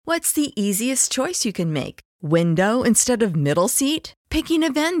What's the easiest choice you can make? Window instead of middle seat? Picking a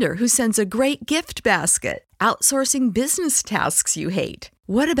vendor who sends a great gift basket? Outsourcing business tasks you hate?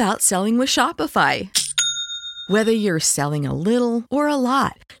 What about selling with Shopify? Whether you're selling a little or a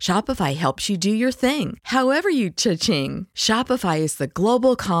lot, Shopify helps you do your thing, however you cha-ching. Shopify is the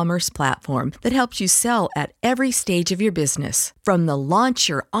global commerce platform that helps you sell at every stage of your business. From the launch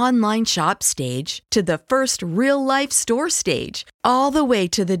your online shop stage to the first real-life store stage, all the way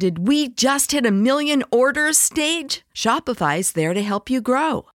to the did we just hit a million orders stage. Shopify's there to help you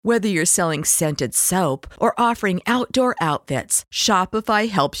grow. Whether you're selling scented soap or offering outdoor outfits, Shopify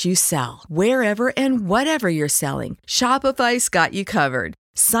helps you sell. Wherever and whatever you're selling, Shopify's got you covered.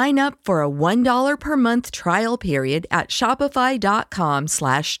 Sign up for a $1 per month trial period at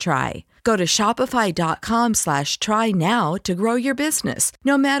shopify.com/try. Go to shopify.com/try now to grow your business,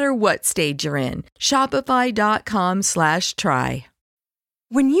 no matter what stage you're in. Shopify.com/try.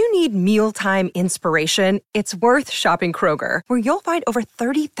 When you need mealtime inspiration, it's worth shopping Kroger, where you'll find over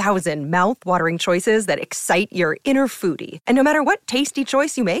 30,000 mouth-watering choices that excite your inner foodie. And no matter what tasty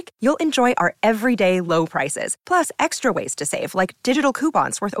choice you make, you'll enjoy our everyday low prices, plus extra ways to save, like digital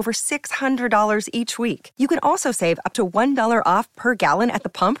coupons worth over $600 each week. You can also save up to $1 off per gallon at the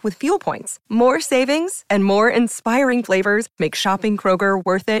pump with fuel points. More savings and more inspiring flavors make shopping Kroger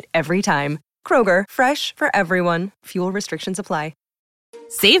worth it every time. Kroger, fresh for everyone. Fuel restrictions apply.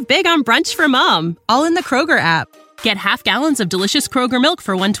 Save big on brunch for mom, all in the Kroger app. Get half gallons of delicious Kroger milk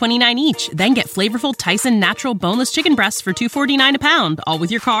for $1.29 each. Then get flavorful Tyson natural boneless chicken breasts for $2.49 a pound, all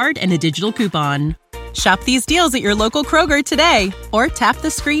with your card and a digital coupon. Shop these deals at your local Kroger today, or tap the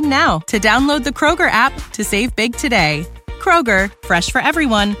screen now to download the Kroger app to save big today. Kroger, fresh for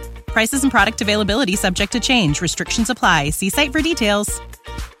everyone. Prices and product availability subject to change. Restrictions apply. See site for details.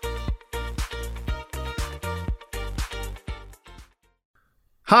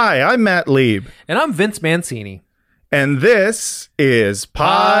 Hi, I'm Matt Lieb. And I'm Vince Mancini. And this is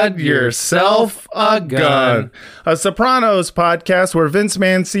Pod Yourself a Gun, a Sopranos podcast where Vince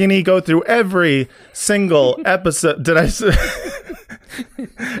Mancini go through every single episode. Did I say?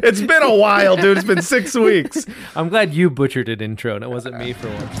 It's been a while, dude. It's been 6 weeks. I'm glad you butchered it intro and it wasn't me for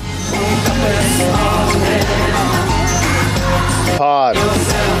once. Pod.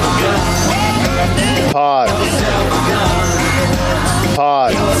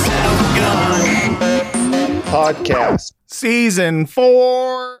 Podcast. Season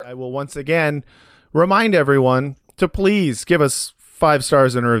 4. I will once again remind everyone to please give us 5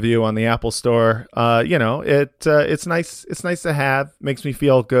 stars in a review on the Apple Store. It's nice. It's nice to have. Makes me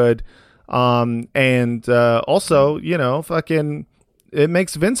feel good. And also, it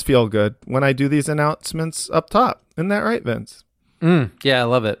makes Vince feel good when I do these announcements up top. Isn't that right, Vince? Yeah, I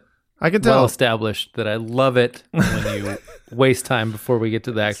love it. I can tell. Well established that I love it when you waste time before we get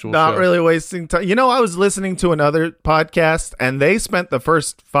to the actual show. Not really wasting time. I was listening to another podcast and they spent the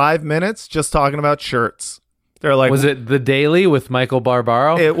first 5 minutes just talking about shirts. They're like, was it The Daily with Michael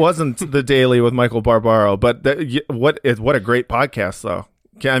Barbaro? It wasn't The Daily with Michael Barbaro, but what a great podcast though.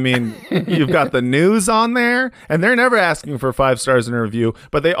 I mean, you've got the news on there, and they're never asking for 5 stars in a review,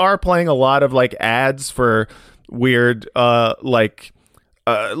 but they are playing a lot of like ads for weird like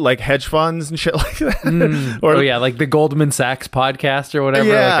hedge funds and shit like that. Or like the Goldman Sachs podcast or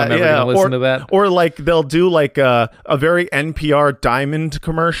whatever. I'm never gonna listen to that. Or like they'll do like a very NPR Diamond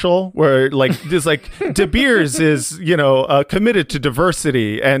commercial where like there's like De Beers is committed to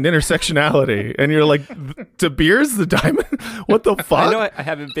diversity and intersectionality, and you're like, De Beers the Diamond? What the fuck? I know I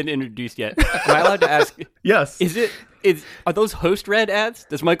haven't been introduced yet. Am I allowed to ask? Yes. Are those host read ads?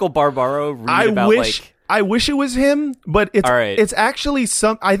 Does Michael Barbaro read I wish it was him, but it's actually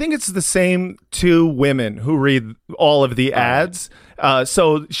I think it's the same 2 women who read all of the ads.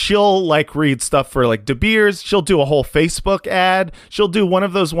 So she'll like read stuff for like De Beers. She'll do a whole Facebook ad. She'll do one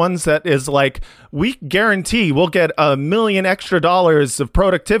of those ones that is like, we guarantee we'll get $1 million extra of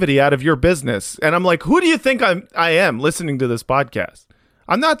productivity out of your business. And I'm like, who do you think I am listening to this podcast?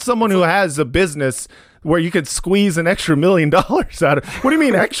 I'm not someone who has a business where you could squeeze an extra $1 million out of. What do you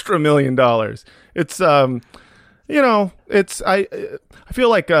mean extra $1 million? It's I feel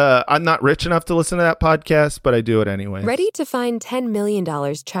like I'm not rich enough to listen to that podcast, but I do it anyway. Ready to find $10 million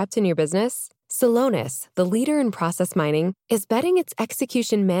trapped in your business? Celonis, the leader in process mining, is betting its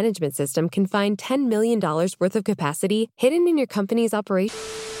execution management system can find $10 million worth of capacity hidden in your company's operation.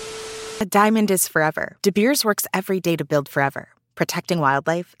 A diamond is forever. De Beers works every day to build forever, protecting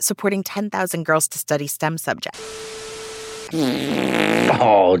wildlife, supporting 10,000 girls to study STEM subjects.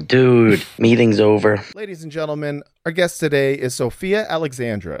 Oh, dude. Meeting's over. Ladies and gentlemen, our guest today is Sophia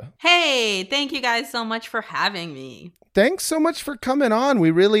Alexandra. Hey, thank you guys so much for having me. thanks so much for coming on.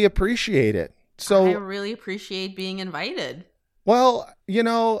 We really appreciate it. So I really appreciate being invited. Well,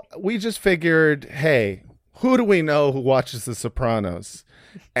 we just figured, hey, who do we know who watches The Sopranos?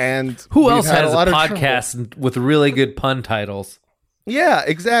 And who else has a podcast with really good pun titles? Yeah,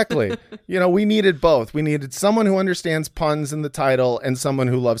 exactly. We needed both. We needed someone who understands puns in the title and someone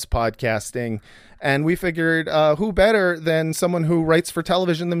who loves podcasting. And we figured who better than someone who writes for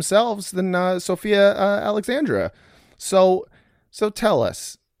television themselves than Sophia Alexandra. So tell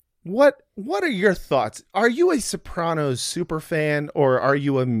us, what are your thoughts? Are you a Sopranos super fan or are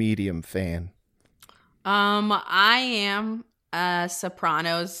you a medium fan? I am a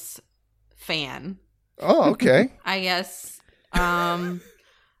Sopranos fan. Oh, okay. I guess.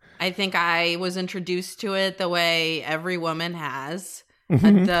 I think I was introduced to it the way every woman has, at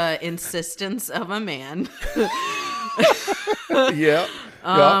the insistence of a man. Yeah.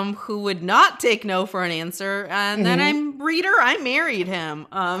 Who would not take no for an answer. And then I married him.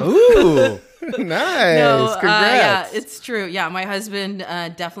 Ooh, nice. No, Congrats. yeah, it's true. Yeah, my husband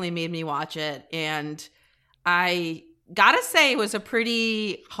definitely made me watch it. And I gotta say it was a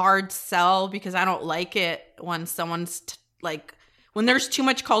pretty hard sell because I don't like it when someone's when there's too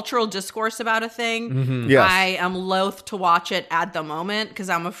much cultural discourse about a thing. Mm-hmm. Yes. I am loath to watch it at the moment because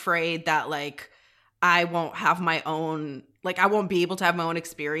I'm afraid that I won't have my own, I won't be able to have my own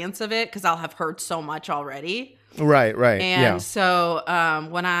experience of it because I'll have heard so much already. Right. And so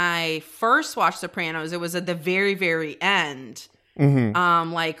when I first watched Sopranos, it was at the very, very end.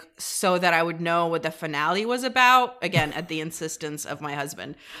 Mm-hmm. So that I would know what the finale was about, again, at the insistence of my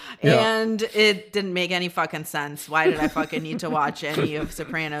husband. Yeah. And it didn't make any fucking sense. Why did I fucking need to watch any of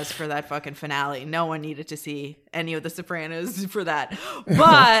Sopranos for that fucking finale? No one needed to see any of the Sopranos for that.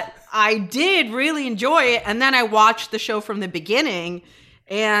 But I did really enjoy it. And then I watched the show from the beginning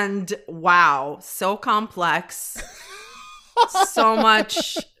and wow, so complex. So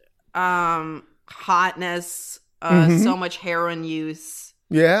much hotness. So much heroin use.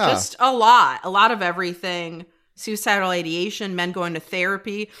 Yeah. Just a lot of everything. Suicidal ideation, men going to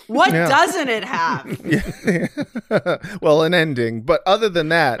therapy. What doesn't it have? Yeah. Well, an ending. But other than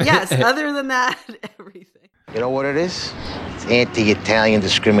that. Yes, other than that, everything. You know what it is? It's anti-Italian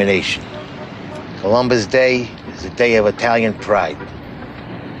discrimination. Columbus Day is a day of Italian pride.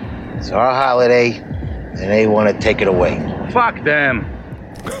 It's our holiday, and they want to take it away. Fuck them.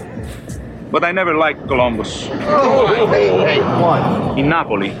 But I never liked Columbus. Hey, what? In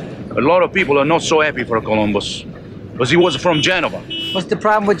Napoli, a lot of people are not so happy for Columbus, because he was from Genova. What's the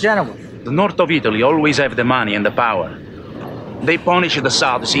problem with Genova? The north of Italy always have the money and the power. They punish the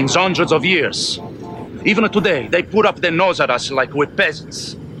south since hundreds of years. Even today, they put up their nose at us like we're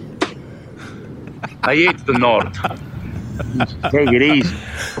peasants. I hate the north. Take it easy.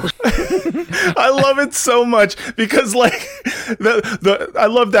 I love it so much because I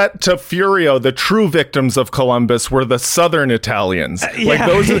love that to Furio, the true victims of Columbus were the southern Italians.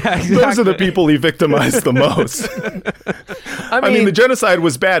 Those are the people he victimized the most. I mean, the genocide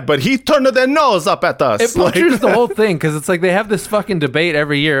was bad, but he turned their nose up at us. It butchers the whole thing because it's they have this fucking debate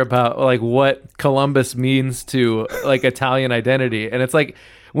every year about what Columbus means to Italian identity, and it's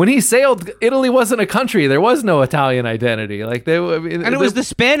when he sailed, Italy wasn't a country. There was no Italian identity. And it was the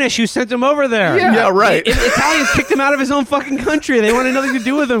Spanish who sent him over there. Yeah, right. Italians kicked him out of his own fucking country. They wanted nothing to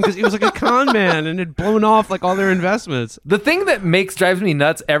do with him because he was a con man and had blown off all their investments. The thing that drives me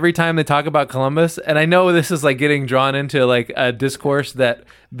nuts every time they talk about Columbus, and I know this is getting drawn into a discourse that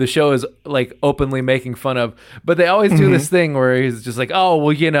the show is openly making fun of, but they always do this thing where he's just oh,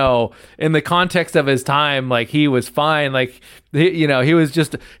 well, in the context of his time, he was fine.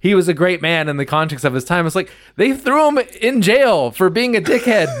 He was a great man in the context of his time. It's they threw him in jail for being a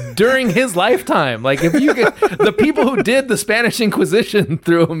dickhead during his lifetime. If you get the people who did the Spanish Inquisition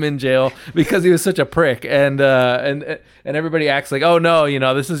threw him in jail because he was such a prick, and everybody acts oh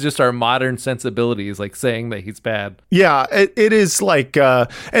no, this is just our modern sensibilities, saying that he's bad. Yeah, it is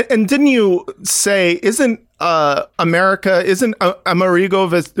and didn't you say America isn't Amerigo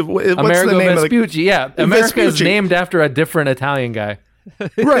Vespucci? What's the name Vespucci, yeah. America is named after a different Italian guy.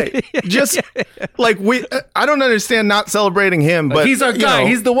 Right. Just I don't understand not celebrating him, but he's our guy.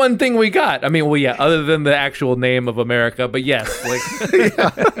 He's the one thing we got. I mean, well, yeah, other than the actual name of America, but yes.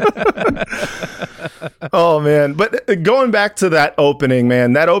 Oh man. But going back to that opening,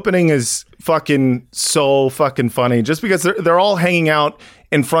 man, that opening is fucking so fucking funny just because they're all hanging out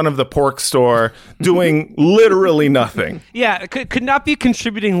in front of the pork store doing literally nothing. Yeah, could not be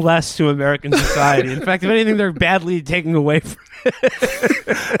contributing less to American society. In fact, if anything, they're badly taking away from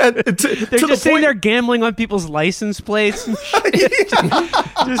it. They're just sitting there gambling on people's license plates and shit.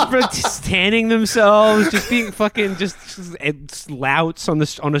 just tanning themselves, just being fucking just louts on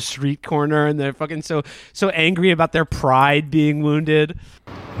a street corner, and they're fucking so angry about their pride being wounded.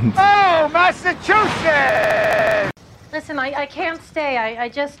 Oh, Massachusetts! Listen, I can't stay. I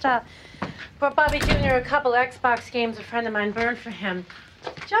just brought Bobby Jr. a couple Xbox games a friend of mine burned for him.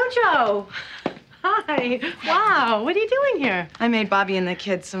 Jojo! Hi. Wow, what are you doing here? I made Bobby and the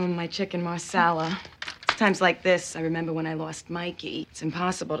kids some of my chicken marsala. Times like this, I remember when I lost Mikey. It's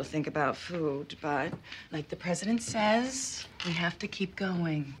impossible to think about food, but like the president says, we have to keep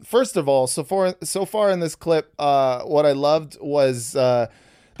going. First of all, so far in this clip, what I loved was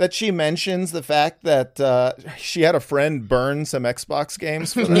that she mentions the fact that she had a friend burn some Xbox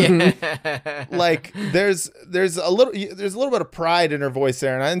games for them. Like there's a little bit of pride in her voice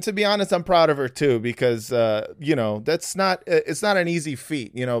there, and to be honest, I'm proud of her too because it's not an easy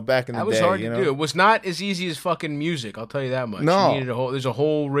feat. Back in the day, that was hard to do. It was not as easy as fucking music. I'll tell you that much. No, there's a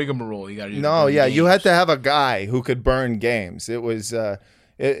whole rigmarole you got to do. No, yeah, games. You had to have a guy who could burn games. It was. So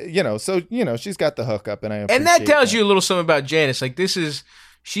she's got the hookup, and that tells you a little something about Janice. Like this is.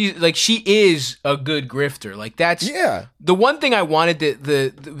 She is a good grifter. Like that's the one thing I wanted.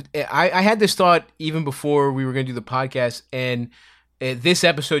 I had this thought even before we were going to do the podcast, and this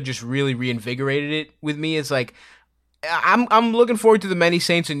episode just really reinvigorated it with me. It's like I'm looking forward to the Many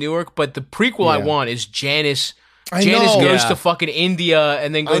Saints in Newark, but the prequel I want is Janice. Janice goes to fucking India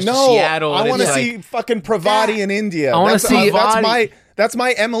and then goes to Seattle. I want to see fucking Pravati in India. I want to see That's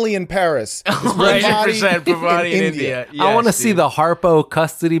my Emily in Paris. 100% Pravati in India. Yes, I want to see the Harpo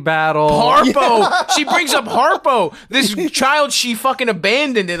custody battle. Harpo! She brings up Harpo, this child she fucking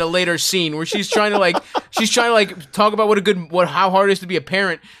abandoned in a later scene where she's trying to talk about how hard it is to be a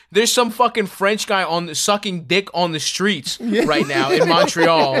parent. There's some fucking French guy sucking dick on the streets right now in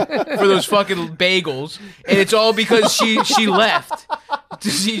Montreal for those fucking bagels, and it's all because she left.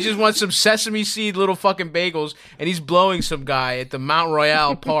 He just wants some sesame seed little fucking bagels, and he's blowing some guy at the Mount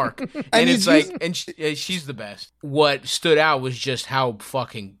Royale Park, and she's the best. What stood out was just how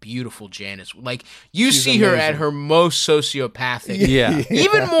fucking beautiful Janice. Like she's see amazing. Her at her most sociopathic. Yeah.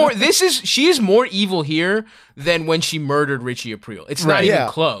 Even more. She is more evil here than when she murdered Richie Aprile. It's not even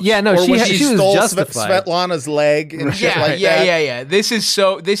close. Yeah, no, she stole was justified. Svetlana's leg and shit like that. Yeah.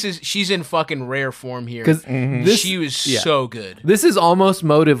 She's in fucking rare form here. Because she was so good. This is almost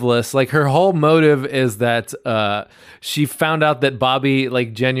motiveless. Like her whole motive is that she found out that Bobby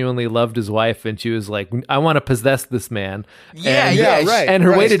like genuinely loved his wife, and she was like, I want to possess this man. Right. And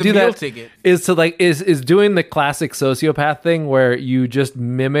her way to do that ticket. is to like is doing the classic sociopath thing where you just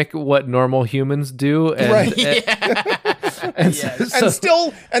mimic what normal humans do. And,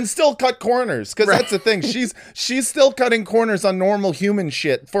 and still cut corners, because that's the thing. She's still cutting corners on normal human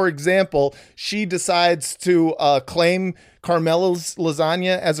shit. For example, she decides to claim Carmela's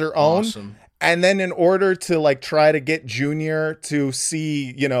lasagna as her own. Awesome. And then in order to like try to get Junior to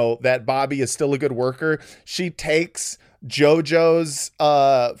see, that Bobby is still a good worker, she takes JoJo's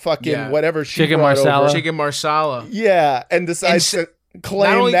whatever she chicken brought marsala. over. Chicken marsala. Yeah, and decides to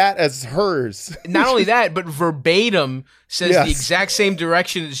claim that as hers. Not only that, but verbatim says the exact same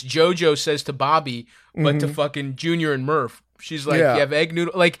direction as JoJo says to Bobby, but to fucking Junior and Murph. She's like, you have egg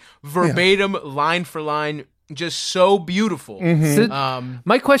noodle, like verbatim, line for line. Just so beautiful. So,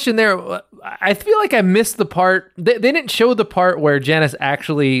 my question there, I feel like I missed the part. They didn't show the part where Janice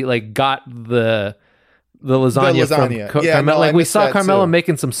actually like got the lasagna from Carmela. Like we saw Carmela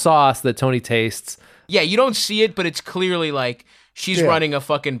making some sauce that Tony tastes. Yeah, you don't see it, but it's clearly like she's running a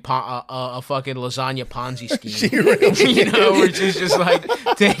fucking lasagna Ponzi scheme. She really where she's just like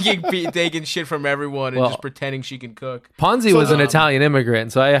taking shit from everyone and just pretending she can cook. Ponzi was an Italian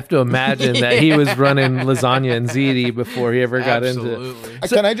immigrant, so I have to imagine that he was running lasagna and ziti before he ever got into it.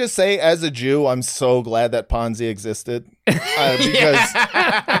 Can I just say, as a Jew, I'm so glad that Ponzi existed. Because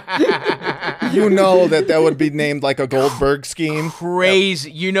that would be named like a Goldberg scheme.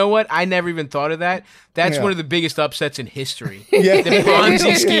 Crazy. You know what? I never even thought of that. That's one of the biggest upsets in history. The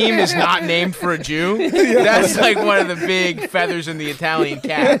Ponzi scheme is not named for a Jew. That's like one of the big feathers in the Italian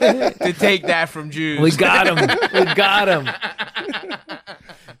cap to take that from Jews. We got him.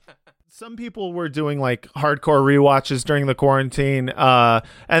 Some people were doing like hardcore rewatches during the quarantine, and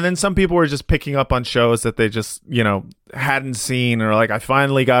then some people were just picking up on shows that they just hadn't seen, or like I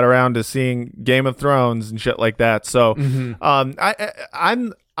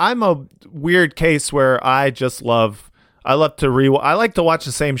I'm a weird case where I like to watch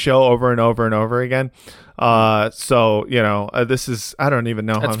the same show over and over and over again. So this is, I don't even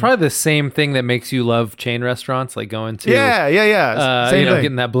know. It's probably the same thing that makes you love chain restaurants, like going to same thing.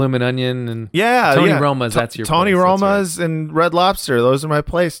 Getting that Bloomin' Onion and Tony Roma's. That's your Tony place. Roma's and Red Lobster. Those are my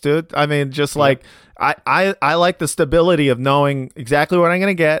place, dude. I mean, just like I like the stability of knowing exactly what I'm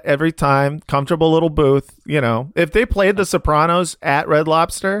going to get every time. Comfortable little booth. If they played The Sopranos at Red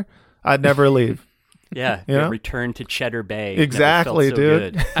Lobster, I'd never leave. Yeah, return to Cheddar Bay. Exactly,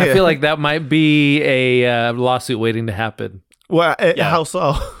 dude. Good. I feel like that might be a lawsuit waiting to happen. Well, how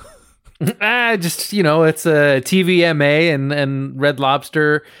so? Just it's a TVMA and Red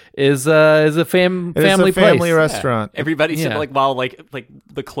Lobster is a family place. restaurant. Yeah. Everybody said while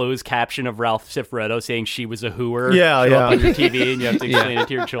the closed caption of Ralph Cifaretto saying she was a hooer. Show up on your TV and you have to explain it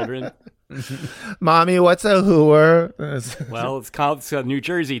to your children. Mommy, what's a hooer? Well, it's a New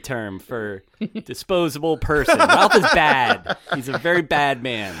Jersey term for disposable person. Ralph is bad. He's a very bad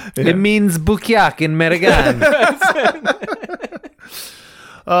man. Yeah. It means bukyak in Merigan.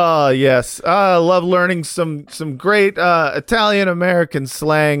 Oh, yes. I love learning some great Italian American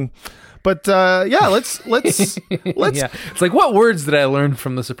slang. But let's yeah. It's like, what words did I learn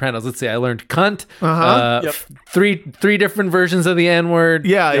from The Sopranos? Let's see. I learned cunt. Three different versions of the N word.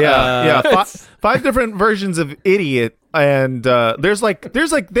 Five different versions of idiot. And they have.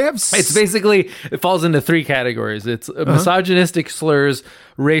 It's basically, it falls into three categories. It's misogynistic slurs,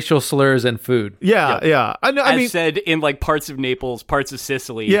 racial slurs, and food. Yeah. I mean, said in parts of Naples, parts of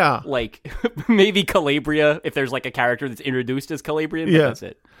Sicily. Yeah. Maybe Calabria, if there's a character that's introduced as Calabrian. But that's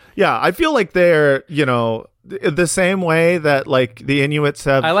it. Yeah, I feel like they're, the same way that the Inuits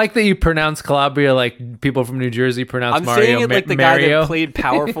have. I like that you pronounce Calabria like people from New Jersey pronounce Mario. I'm saying it like the guy Mario. that played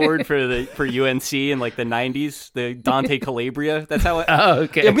power forward for UNC in the 90s, the Dante Calabria. That's how.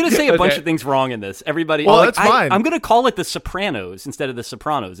 Okay. I'm going to say a bunch of things wrong in this. Everybody. Well, that's fine. I'm going to call it The Sopranos instead of The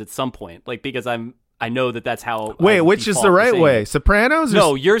Sopranos at some point, because I know that's how. Wait, which is the right way? Sopranos?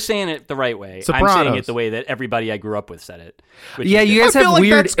 No, you're saying it the right way. Sopranos. I'm saying it the way that everybody I grew up with said it. Yeah, you guys have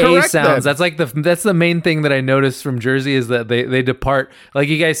weird A sounds. That's the main thing that I noticed from Jersey is that they depart.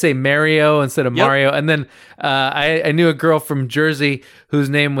 You guys say Mario instead of Mario. And then I knew a girl from Jersey whose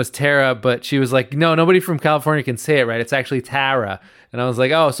name was Tara, but she was like, no, nobody from California can say it right. It's actually Tara. And I was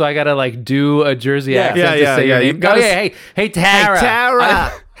like, oh, so I gotta do a Jersey accent to say your name. Hey, Tara. Hey,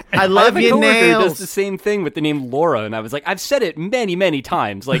 Tara. I love your nails. Does the same thing with the name Laura, and I was like, I've said it many, many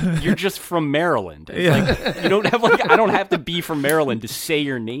times. You're just from Maryland. It's you don't have I don't have to be from Maryland to say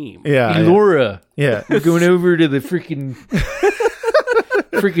your name. Yeah, hey, Laura. Yeah, we're going over to the freaking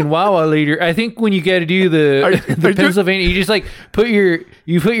Wawa later. I think when you got to do the Pennsylvania, you just put your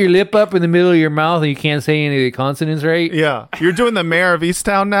lip up in the middle of your mouth and you can't say any of the consonants, right? Yeah, you're doing the mayor of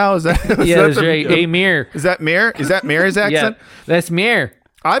Easttown now. Is that? That's right. Hey, mayor. Is that mayor? Is that mayor's accent? Yeah, that's mayor.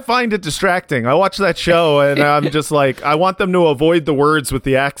 I find it distracting. I watch that show and I'm just I want them to avoid the words with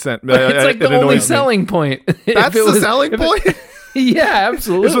the accent. It's the only selling point. That's the selling point? Yeah,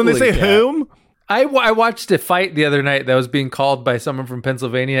 absolutely. Is when they say whom? I watched a fight the other night that was being called by someone from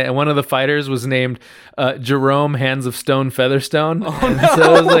Pennsylvania, and one of the fighters was named Jerome Hands of Stone Featherstone. Oh, no.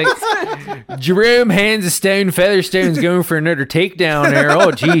 So it was like, Jerome Hands of Stone Featherstone's going for another takedown there.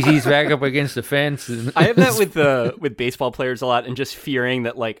 Oh, geez, he's back up against the fence. I have that with baseball players a lot, and just fearing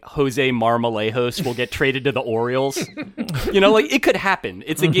that Jose Marmolejos will get traded to the Orioles. It could happen.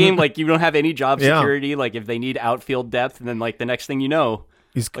 It's a game you don't have any job security. If they need outfield depth, and then the next thing you know.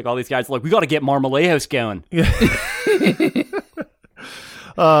 He's all these guys we got to get Marmolejos going. Yeah.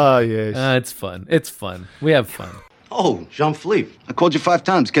 Oh, yes. It's fun. It's fun. We have fun. Oh, Jean-Philippe. I called you 5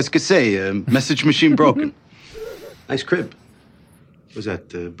 times. Qu'est-ce que c'est? Message machine broken. Nice crib. Was that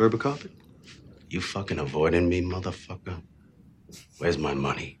Berber carpet? You fucking avoiding me, motherfucker? Where's my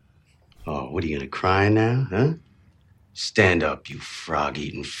money? Oh, what are you gonna cry now, huh? Stand up, you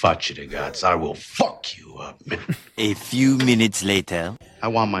frog-eating fudge-to-gods. I will fuck you up, man. A few minutes later. I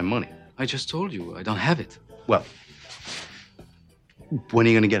want my money. I just told you, I don't have it. Well, when are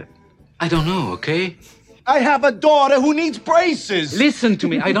you gonna get it? I don't know, okay? I have a daughter who needs braces! Listen to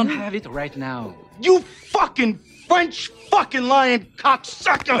me, I don't have it right now. You fucking French fucking lying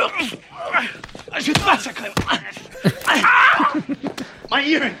cocksucker! My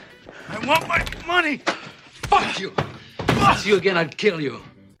earring! I want my money! Fuck you! See you again, I'll kill you.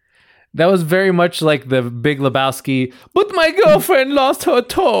 That was very much like the Big Lebowski, but my girlfriend lost her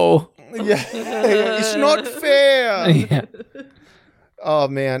toe. Yeah, it's not fair. Yeah. Oh,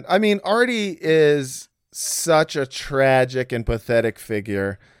 man. I mean, Artie is such a tragic and pathetic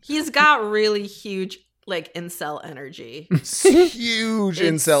figure. He's got really huge like incel energy. Huge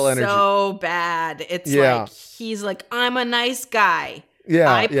incel energy. So bad. It's like he's like, I'm a nice guy.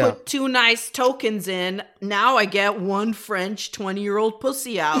 Yeah, I put 2 nice tokens in. Now I get 1 French 20-year-old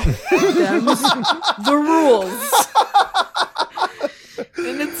pussy out. Them's the rules.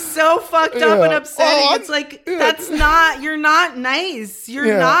 And it's so fucked up and upsetting. It's like, you're not nice.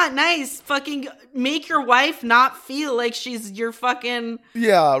 You're not nice. Fucking make your wife not feel like she's your fucking...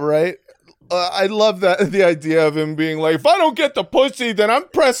 Yeah, right? I love the idea of him being like, if I don't get the pussy, then I'm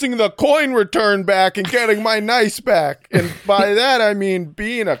pressing the coin return back and getting my nice back. And by that, I mean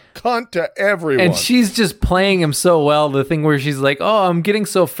being a cunt to everyone. And she's just playing him so well. The thing where she's like, oh, I'm getting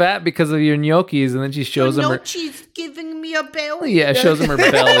so fat because of your gnocchis. And then she shows him her... She's giving me a belly. Yeah, shows him her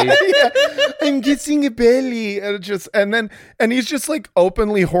belly. I'm getting a belly. And he's just like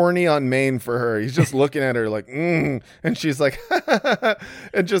openly horny on Maine for her. He's just looking at her like, and she's like,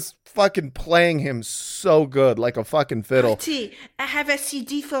 and just fucking playing him so good, like a fucking fiddle. Auntie, I have a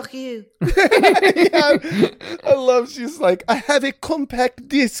CD for you. I love, she's like, I have a compact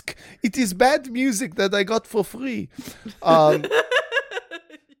disc. It is bad music that I got for free. What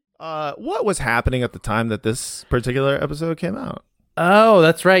was happening at the time that this particular episode came out? Oh,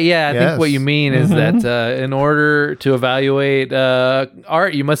 that's right. Yeah, I think what you mean is that in order to evaluate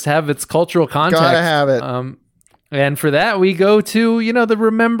art, you must have its cultural context. Gotta have it. And for that, we go to, the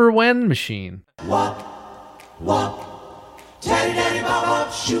Remember When machine. Walk, daddy, daddy, bop,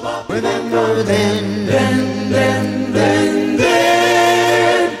 bop, shoe bop. Remember then.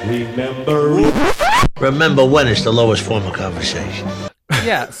 Remember when is the lowest form of conversation.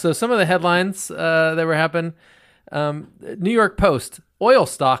 Yeah, so some of the headlines that were happening. New York Post, oil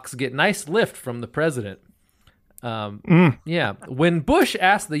stocks get nice lift from the president. Yeah, when Bush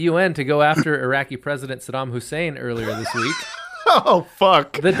asked the UN to go after Iraqi President Saddam Hussein earlier this week, oh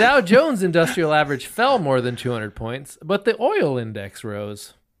fuck, the Dow Jones Industrial Average fell more than 200 points, but the oil index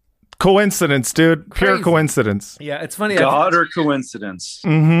rose. Coincidence, dude. Pure Crazy. Coincidence. Yeah, it's funny. God or coincidence?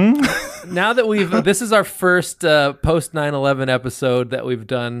 Mm-hmm. Now that this is our first post 9/11 episode that we've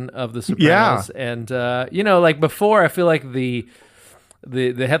done of The Sopranos, and like before, I feel like the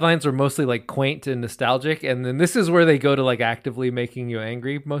headlines are mostly like quaint and nostalgic, and then this is where they go to like actively making you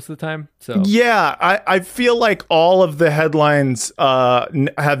angry most of the time. So yeah, I feel like all of the headlines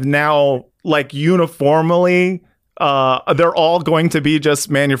have now like uniformly they're all going to be just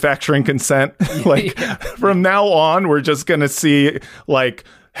manufacturing consent. Like from now on, we're just going to see like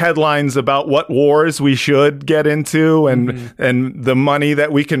headlines about what wars we should get into and the money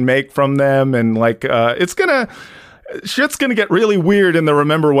that we can make from them, and like shit's gonna get really weird in the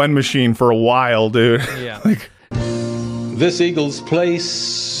Remember When machine for a while, dude. Yeah. This eagle's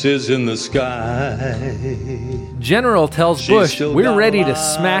place is in the sky. General tells Bush, we're ready to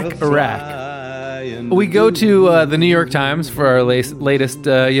smack Iraq. We go to the New York Times for our latest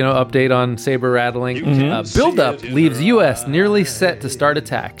update on saber rattling. Buildup leaves U.S. nearly set to start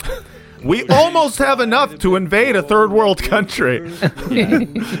attack. We almost have enough to invade a third world country.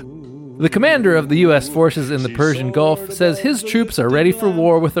 The commander of the U.S. forces in the Persian Gulf says his troops are ready for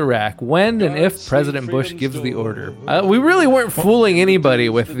war with Iraq when and if President Bush gives the order. We really weren't fooling anybody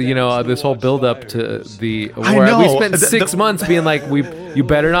with, this whole buildup to the war. I know. We spent 6 months being like, you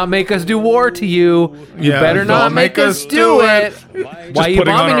better not make us do war to you. You better not make us do it. Why are you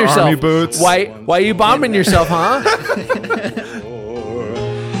bombing yourself? Boots. Why are you bombing yourself, huh?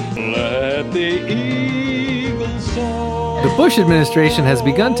 Let the The Bush administration has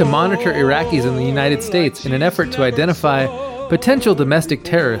begun to monitor Iraqis in the United States in an effort to identify potential domestic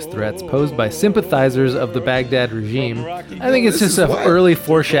terrorist threats posed by sympathizers of the Baghdad regime. I think it's just an early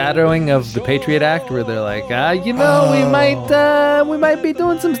foreshadowing of the Patriot Act, where they're like, we might be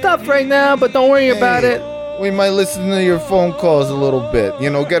doing some stuff right now, but don't worry about it. We might listen to your phone calls a little bit.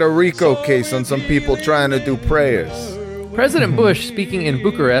 Get a RICO case on some people trying to do prayers. President Bush, speaking in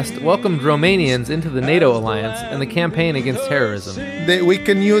Bucharest, welcomed Romanians into the NATO alliance and the campaign against terrorism. We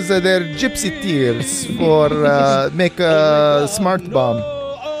can use their gypsy tears for make a smart bomb.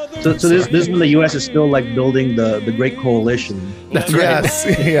 So this is when the U.S. is still like building the Great Coalition. That's right. Yes,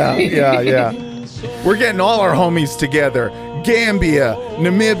 yeah. We're getting all our homies together. Gambia,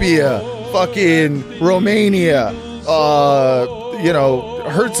 Namibia, fucking Romania,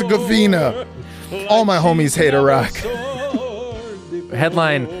 Herzegovina. All my homies hate Iraq.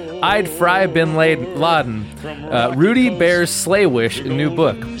 Headline, I'd fry bin Laden. Rudy bears Slay Wish, a new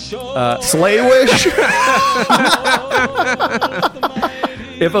book. Slay Wish?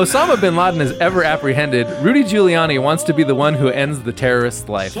 If Osama bin Laden is ever apprehended, Rudy Giuliani wants to be the one who ends the terrorist's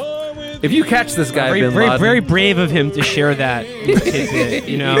life. If you catch this guy, very, Bin very, Laden, very brave of him to share that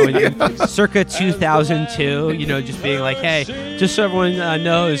tidbit, circa 2002, just being like, hey, just so everyone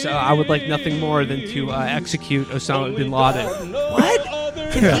knows, I would like nothing more than to execute Osama bin Laden. What?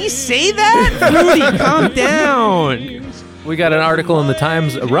 Did he say that? Rudy, calm down. We got an article in the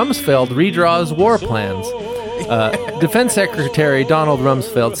Times. Rumsfeld redraws war plans. Defense Secretary Donald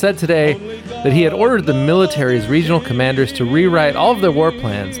Rumsfeld said today that he had ordered the military's regional commanders to rewrite all of their war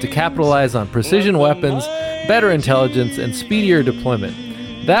plans to capitalize on precision weapons, better intelligence, and speedier deployment.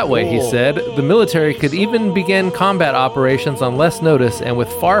 That way, he said, the military could even begin combat operations on less notice and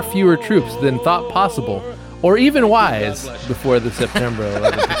with far fewer troops than thought possible, or even wise, before the September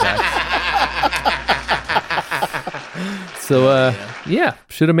 11th attacks. So,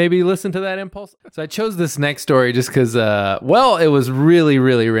 should have maybe listened to that impulse. So I chose this next story just because, it was really,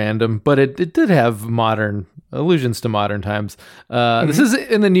 really random, but it did have modern allusions to modern times. This is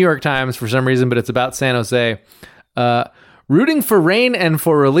in the New York Times for some reason, but it's about San Jose. Rooting for rain and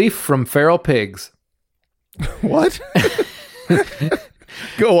for relief from feral pigs. What?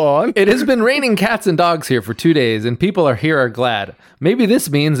 Go on. It has been raining cats and dogs here for 2 days, and people are glad. Maybe this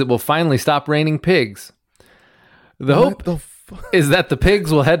means it will finally stop raining pigs. The hope is that the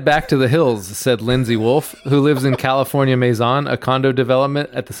pigs will head back to the hills, said Lindsay Wolf, who lives in California Maison, a condo development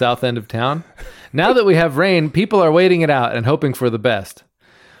at the south end of town. Now that we have rain, people are waiting it out and hoping for the best.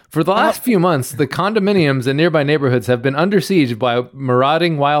 For the last few months, the condominiums in nearby neighborhoods have been under siege by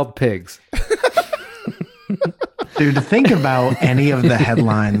marauding wild pigs. Dude, think about any of the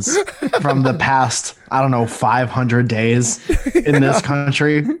headlines from the past, 500 days in this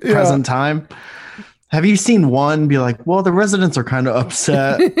country, present time. Have you seen one be like, well, the residents are kind of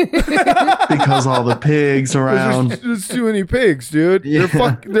upset because all the pigs around. There's too many pigs, dude.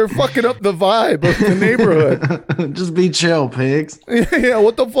 Yeah. They're fucking up the vibe of the neighborhood. Just be chill, pigs. Yeah,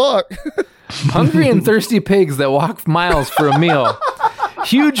 what the fuck? Hungry and thirsty pigs that walk miles for a meal.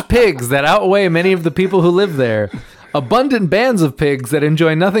 Huge pigs that outweigh many of the people who live there. Abundant bands of pigs that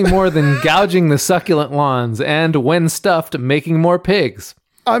enjoy nothing more than gouging the succulent lawns and, when stuffed, making more pigs.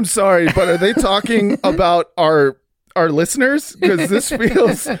 I'm sorry, but are they talking about our listeners? Because this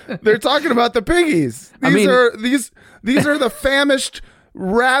feels they're talking about the piggies. These are the famished,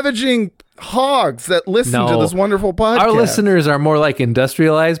 ravaging hogs that listen to this wonderful podcast. Our listeners are more like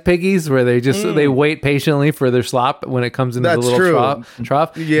industrialized piggies, where they just they wait patiently for their slop when it comes into the little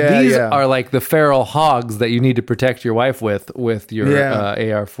trough. Yeah, these are like the feral hogs that you need to protect your wife with your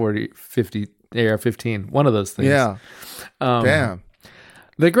AR-15, one of those things. Yeah. Damn.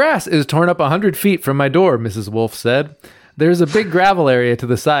 The grass is torn up 100 feet from my door, Mrs. Wolf said. There's a big gravel area to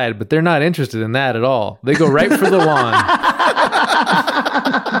the side, but they're not interested in that at all. They go right for the lawn.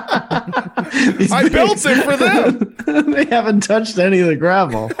 I built it for them. They haven't touched any of the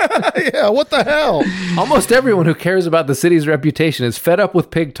gravel. Yeah, what the hell? Almost everyone who cares about the city's reputation is fed up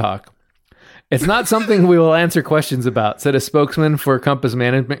with pig talk. It's not something we will answer questions about, said a spokesman for Compass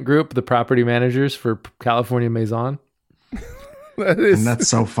Management Group, the property managers for California Maison. And that's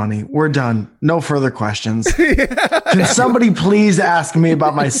so funny. We're done. No further questions. Can somebody please ask me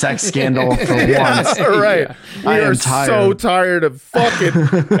about my sex scandal for once? All right. We are so tired of fucking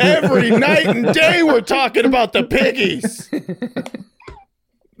every night and day we're talking about the piggies.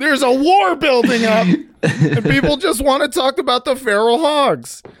 There's a war building up and people just want to talk about the feral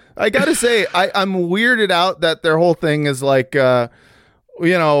hogs. I got to say, I'm weirded out that their whole thing is like,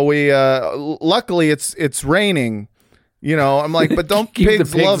 luckily it's raining. I'm like, but don't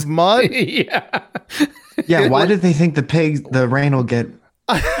pigs love mud? Yeah. Yeah. Why did they think the rain will get?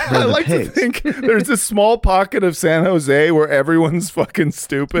 I like to think there's this small pocket of San Jose where everyone's fucking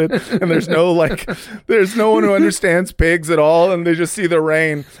stupid and there's no one who understands pigs at all, and they just see the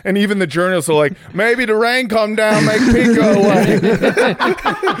rain, and even the journalists are like, maybe the rain come down, make pig go away.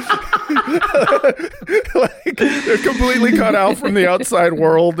 Like, they're completely cut out from the outside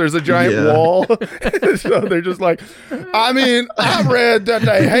world. There's a giant wall. So they're just like, I read that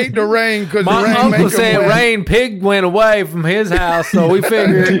they hate the rain because the rain uncle makes said rain, pig went away from his house, so we figured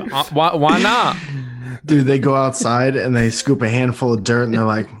why not? Dude, they go outside and they scoop a handful of dirt and they're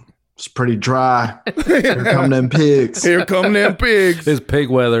like, it's pretty dry. Here come them pigs. Here come them pigs. It's pig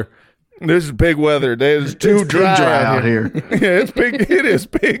weather. This is pig weather. It's too dry out here. Yeah, it's pig. It is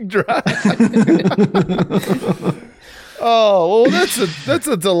pig dry. Oh, well, that's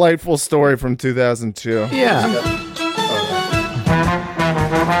a delightful story from 2002. Yeah.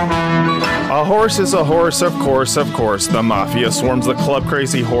 A horse is a horse, of course, of course. The mafia swarms the club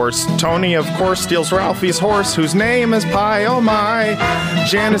crazy horse. Tony, of course, steals Ralphie's horse, whose name is Pie Oh My.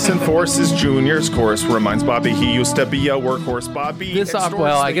 Janice enforces Junior's course. Reminds Bobby he used to be a workhorse. Bobby.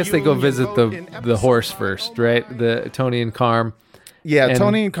 I guess they go visit the horse first, right? The Tony and Carm. Yeah,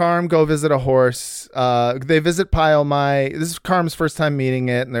 Tony and Carm go visit a horse. They visit Pie Oh My. This is Carm's first time meeting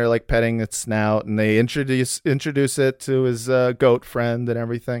it, and they're like petting its snout, and they introduce it to his goat friend and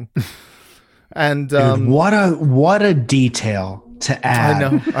everything. And dude, what a detail to add.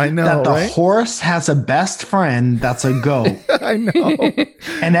 I know. That the right? horse has a best friend that's a goat. I know.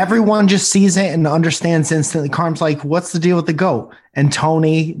 And everyone just sees it and understands instantly. Carm's like, "What's the deal with the goat?" And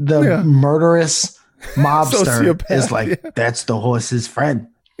Tony, the murderous mobster, is like, "That's the horse's friend."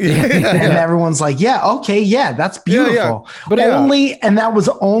 And everyone's like, "Yeah, okay, yeah, that's beautiful." But and that was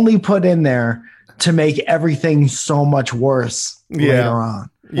only put in there to make everything so much worse later on.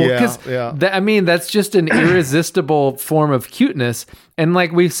 That's just an irresistible form of cuteness. And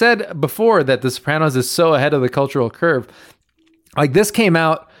like we've said before, that The Sopranos is so ahead of the cultural curve. Like, this came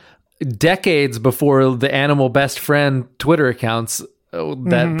out decades before the animal best friend Twitter accounts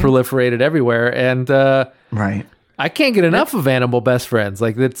that proliferated everywhere. And right. I can't get enough of animal best friends.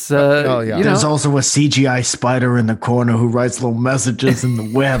 Like, it's There's also a CGI spider in the corner who writes little messages in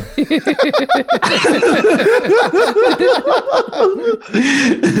the web.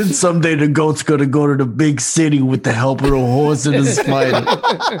 And someday the goat's gonna go to the big city with the help of the horse and the spider.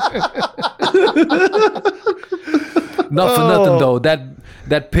 Not for nothing though.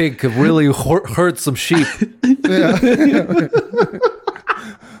 That pig could really hurt some sheep.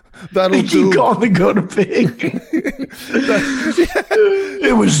 That'll do. Call the goat pig.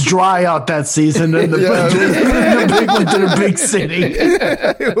 It was dry out that season, and the pig went to the big city.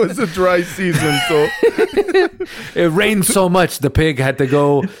 It was a dry season, so it rained so much the pig had to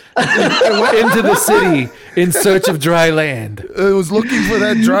go into the city in search of dry land. It was looking for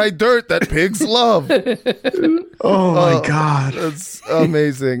that dry dirt that pigs love. Oh my God, that's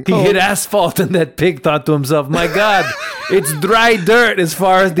amazing. He hit asphalt, and that pig thought to himself, "My God, it's dry dirt as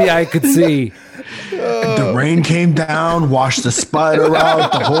far as the eye could see." The rain came down, washed the spider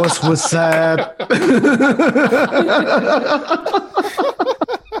out. The horse was sad.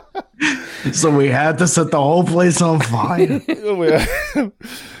 So we had to set the whole place on fire.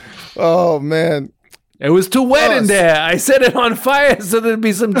 Oh man, it was too wet in there. I set it on fire so there'd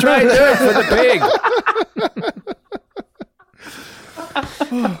be some dry dirt for the pig.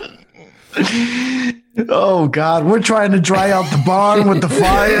 Oh God, we're trying to dry out the barn with the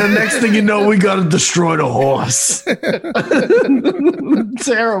fire. Next thing you know, we gotta destroy the horse.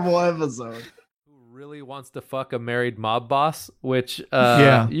 Terrible episode. Who really wants to fuck a married mob boss? Which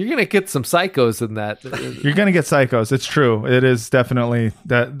you're gonna get some psychos in that. You're gonna get psychos. It's true. It is definitely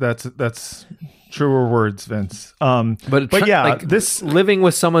that's truer words, Vince. But yeah, like, this living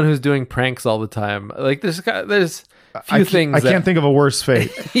with someone who's doing pranks all the time. Like there's few things. I can't think of a worse fate.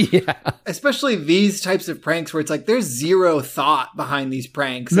 Yeah, especially these types of pranks where it's like there's zero thought behind these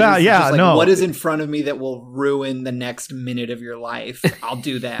pranks. Just like, what is in front of me that will ruin the next minute of your life? I'll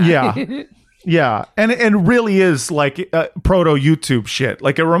do that. Yeah, and it really is like proto YouTube shit.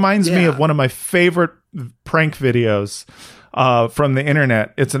 Like, it reminds me of one of my favorite prank videos from the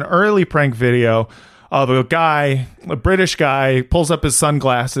internet. It's an early prank video of a British guy, pulls up his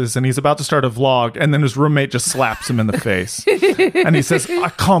sunglasses and he's about to start a vlog, and then his roommate just slaps him in the face. And he says, "I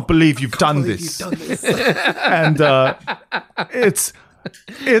can't believe you've done this." And it's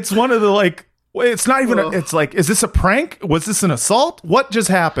one of the, like, it's not even it's like, is this a prank? Was this an assault? What just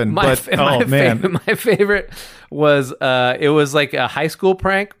happened? My favorite was it was like a high school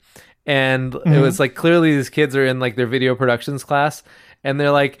prank, and it was like, clearly these kids are in like their video productions class, and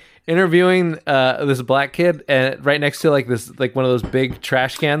they're like interviewing this black kid, and right next to like this, like one of those big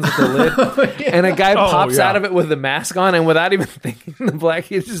trash cans with the lid, and a guy pops out of it with a mask on, and without even thinking, the black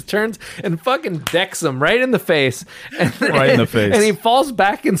kid just turns and fucking decks him right in the face, and he falls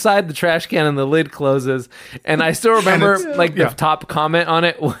back inside the trash can, and the lid closes. And I still remember the top comment on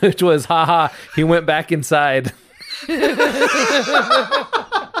it, which was, "Haha, he went back inside."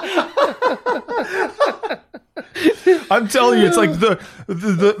 I'm telling you, it's like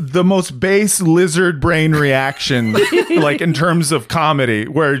the most base lizard brain reaction, like in terms of comedy,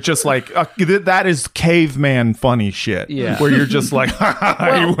 where it's just like that is caveman funny shit. Yeah, where you're just like,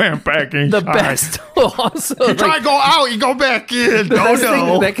 you went back in. The best. Also, you try to go out, you go back in. The best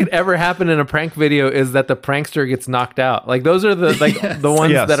thing that could ever happen in a prank video is that the prankster gets knocked out. Like, those are the the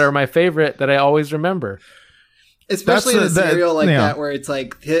ones that are my favorite, that I always remember. Especially in a scenario like that where it's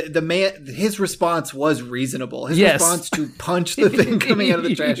like his response was reasonable. His response to punch the thing coming out of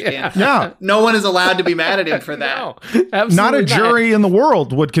the trash can. Yeah. No one is allowed to be mad at him for that. No, not a jury in the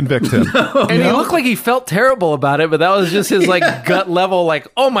world would convict him. And he looked like he felt terrible about it, but that was just his like gut level, like,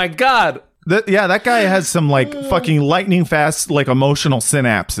 oh my God. That guy has some like fucking lightning fast like emotional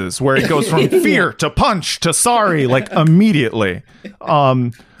synapses where it goes from fear to punch to sorry like immediately.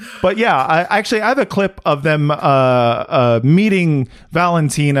 But yeah, I have a clip of them meeting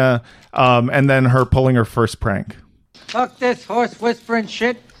Valentina and then her pulling her first prank. Fuck this horse whispering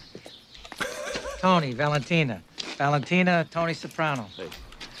shit. Tony, Valentina, Tony Soprano.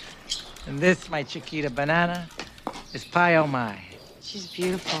 And this, my Chiquita Banana, is Pai Oh My. She's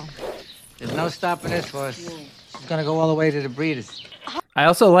beautiful. There's no stopping this horse. She's gonna go all the way to the breeders. I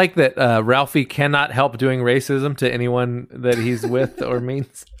also like that Ralphie cannot help doing racism to anyone that he's with or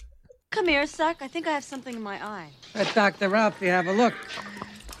meets. Come here a sec. I think I have something in my eye. Let Dr. Ralphie have a look.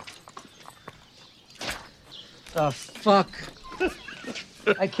 The fuck?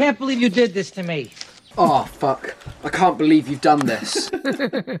 I can't believe you did this to me. Oh, fuck. I can't believe you've done this.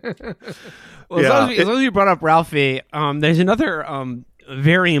 Well, as long as you brought up Ralphie, there's another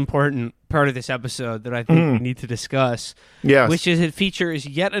very important part of this episode that I think we need to discuss. Yes. Which is it features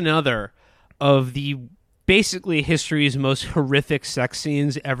yet another of the basically history's most horrific sex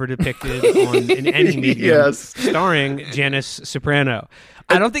scenes ever depicted in any medium, starring Janice Soprano.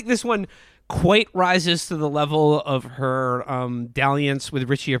 I don't think this one quite rises to the level of her dalliance with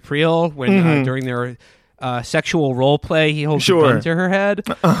Richie Aprile when during their sexual role play he holds a gun to her head.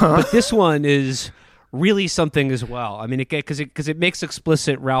 But this one is really something as well. I mean, because it makes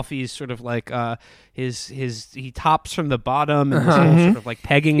explicit Ralphie's sort of like he tops from the bottom and this whole sort of like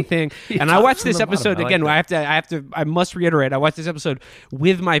pegging thing. And I watched this episode again. I must reiterate. I watched this episode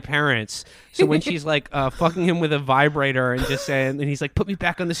with my parents. So when she's like fucking him with a vibrator and just saying, and he's like, "Put me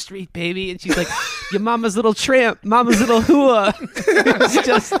back on the street, baby," and she's like, "Your mama's little tramp, mama's little hua."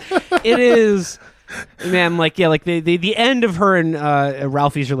 It is. Man, the end of her and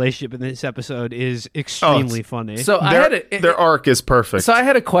Ralphie's relationship in this episode is extremely funny. So their arc is perfect. So I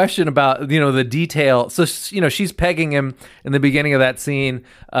had a question about the detail. So she's pegging him in the beginning of that scene,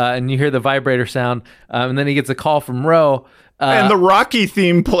 and you hear the vibrator sound, and then he gets a call from Ro. And the Rocky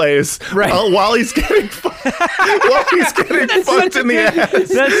theme plays while he's getting fucked in the ass.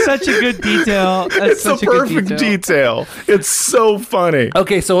 That's such a good detail. It's a perfect detail. It's so funny.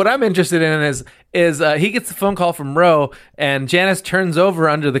 Okay, so what I'm interested in is he gets the phone call from Ro, and Janice turns over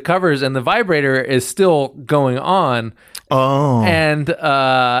under the covers, and the vibrator is still going on. Oh, and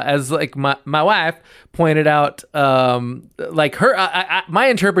as like my wife pointed out, like my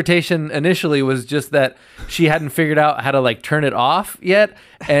interpretation initially was just that she hadn't figured out how to like turn it off yet,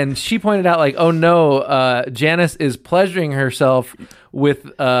 and she pointed out like, oh no, Janice is pleasuring herself with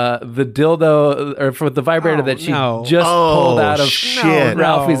the dildo or with the vibrator that she just pulled out of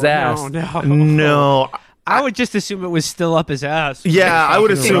Ralphie's ass. No. I would just assume it was still up his ass. Yeah, I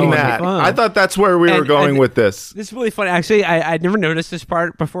would assume that. I thought that's where we were going with this. This is really funny. Actually, I'd never noticed this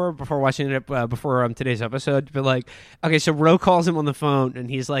part before watching it before today's episode. But like, okay, so Ro calls him on the phone, and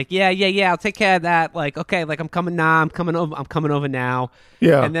he's like, "Yeah, I'll take care of that." Like, okay, like I'm coming over now.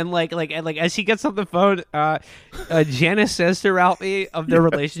 Yeah. And then like as he gets off the phone, Janice says to Ralphie of their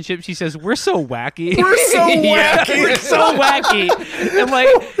relationship, she says, "We're so wacky. We're so wacky. We're so wacky." And like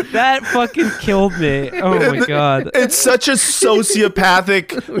that fucking killed me. Oh my god! It's such a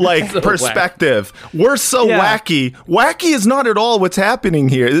sociopathic like perspective. We're so wacky. Wacky is not at all what's happening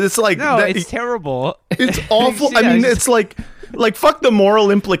here. It's like it's terrible. It's awful. I mean, it's like fuck the moral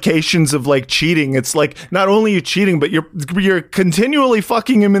implications of like cheating. It's like not only you cheating, but you're continually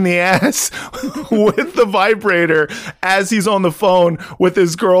fucking him in the ass with the vibrator as he's on the phone with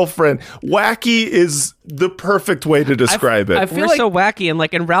his girlfriend. Wacky is the perfect way to describe it. I feel so wacky,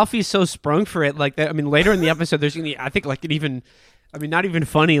 and Ralphie's so sprung for it. Like that. I mean, later in the episode, there's I think like an even. I mean, not even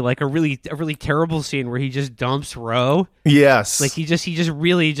funny, like a really terrible scene where he just dumps Ro. Yes. Like he just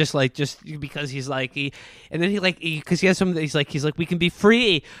really just because he's like, and then because he has some, he's like, we can be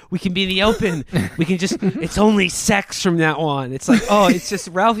free. We can be in the open. We can just, it's only sex from now on. It's like, oh, it's just,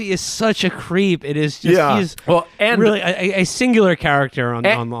 Ralphie is such a creep. It is just, he's really a singular character on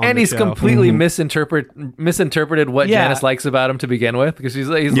and the he's show. completely misinterpreted what Janice likes about him to begin with, because he's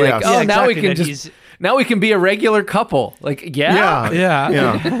like, oh, now we can just... Now we can be a regular couple. Like,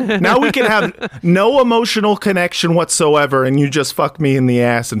 yeah. Now we can have no emotional connection whatsoever, and you just fuck me in the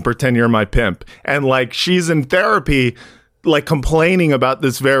ass and pretend you're my pimp. And like, she's in therapy like complaining about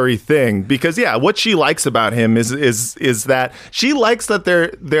this very thing, because what she likes about him is that she likes that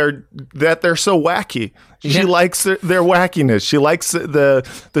they're so wacky. She likes their wackiness. She likes the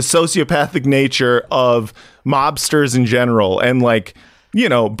sociopathic nature of mobsters in general, and like, you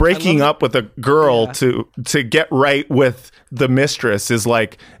know, breaking up with a girl to get right with the mistress is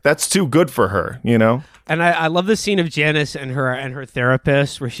like, that's too good for her, you know? And I love the scene of Janice and her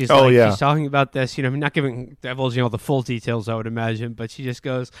therapist where she's she's talking about this, you know, not divulging all the full details, I would imagine, but she just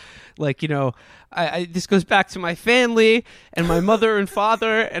goes like, you know, I this goes back to my family and my mother and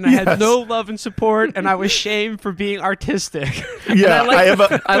father, and I had no love and support, and I was shamed for being artistic. Yeah,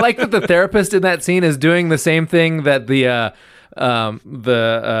 I like that the therapist in that scene is doing the same thing that the Dateline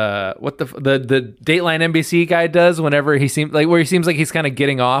NBC guy does whenever he seems like he's kind of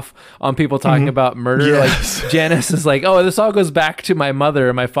getting off on people talking about murder. Yes. Like Janice is like, oh, this all goes back to my mother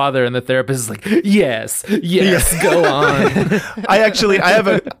and my father, and the therapist is like, yes, go on. I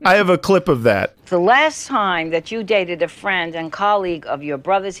have a clip of that. The last time that you dated a friend and colleague of your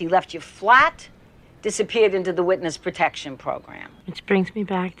brother's, he left you flat, disappeared into the witness protection program. Which brings me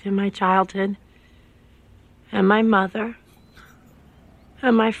back to my childhood and my mother.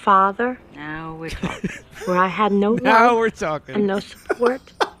 And my father. Now we're talking. Where I had no love. Now we're talking. And no support.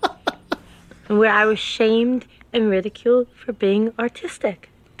 And where I was shamed and ridiculed for being artistic.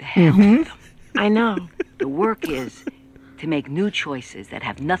 The hell with them. I know. The work is to make new choices that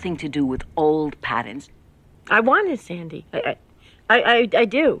have nothing to do with old patterns. I wanted Sandy. I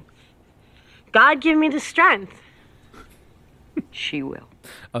do. God give me the strength. She will.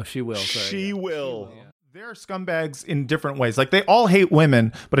 Oh, she will. Sorry. She will. They're scumbags in different ways. Like, they all hate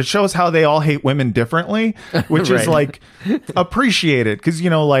women, but it shows how they all hate women differently, which is like appreciated. Because, you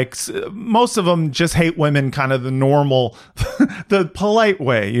know, like most of them just hate women kind of the normal, the polite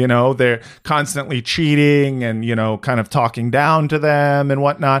way, you know, they're constantly cheating and, you know, kind of talking down to them and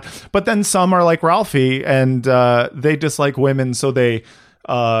whatnot. But then some are like Ralphie, and they dislike women, so they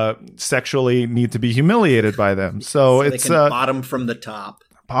sexually need to be humiliated by them. So it's they can bottom from the top.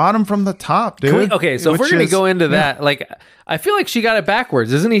 Bottom from the top, dude. So if we're going to go into that, like, I feel like she got it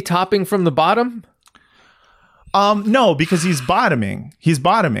backwards. Isn't he topping from the bottom? No, because he's bottoming. He's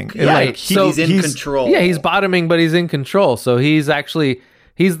bottoming. Yeah, like, he's in control. Yeah, he's bottoming, but he's in control. So he's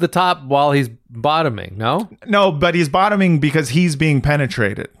the top while he's bottoming, no? No, but he's bottoming because he's being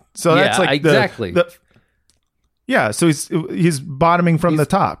penetrated. So that's like exactly. So he's bottoming from the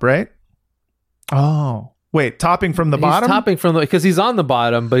top, right? Oh. Wait, topping from the bottom? He's topping from because he's on the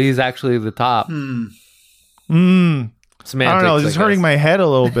bottom, but he's actually the top. Semantics, I don't know. It's just hurting my head a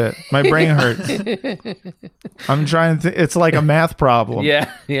little bit. My brain hurts. I'm trying to. It's like a math problem. Yeah.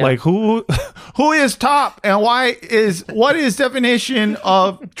 Like who is top and what is definition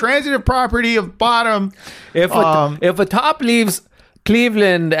of transitive property of bottom? If a top leaves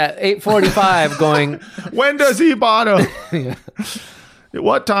Cleveland at 8:45, going, when does he bottom? At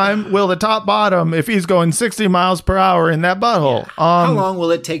what time will the top bottom if he's going 60 miles per hour in that butthole? Yeah. How long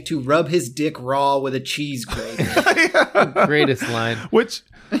will it take to rub his dick raw with a cheese grater? Greatest line. Which,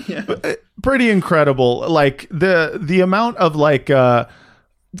 pretty incredible. Like, the amount of, like,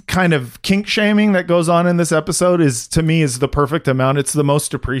 kind of kink shaming that goes on in this episode is the perfect amount. It's the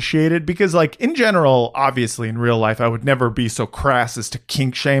most appreciated because, like, in general, obviously in real life, I would never be so crass as to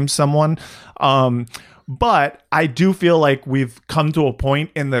kink shame someone. But I do feel like we've come to a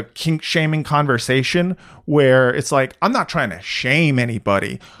point in the kink shaming conversation where it's like, I'm not trying to shame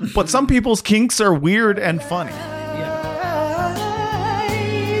anybody, but some people's kinks are weird and funny.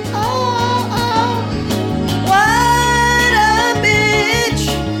 What a bitch.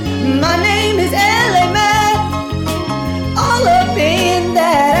 My name is Ellie Mac. All up in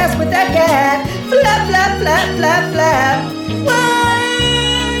that ass with that cat. Flap, flap, flap, flap, flap.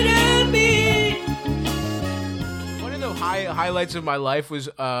 Highlights of my life was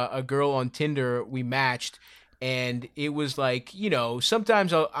a girl on Tinder. We matched, and it was like, you know,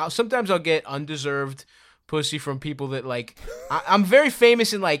 sometimes I'll get undeserved pussy from people that, like, I'm very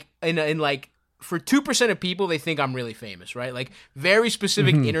famous in like for 2% of people, they think I'm really famous, right? Like, very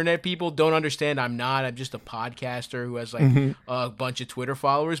specific internet people don't understand I'm not. I'm just a podcaster who has, like, a bunch of Twitter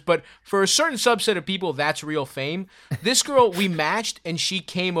followers. But for a certain subset of people, that's real fame. This girl, we matched, and she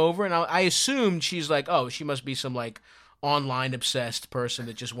came over, and I assumed she's like, oh, she must be some, like, online obsessed person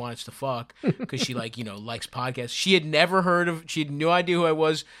that just wants to fuck because she, like, you know, likes podcasts. She had no idea who I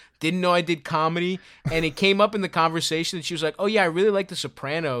was, didn't know I did comedy, and it came up in the conversation that she was like, oh yeah, I really like The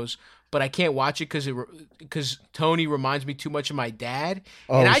Sopranos, but I can't watch it because Tony reminds me too much of my dad.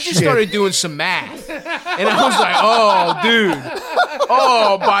 And I just started doing some math. And I was like, oh, dude.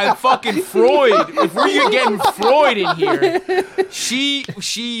 Oh, by fucking Freud. If we're getting Freud in here,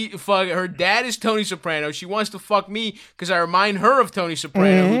 her dad is Tony Soprano. She wants to fuck me because I remind her of Tony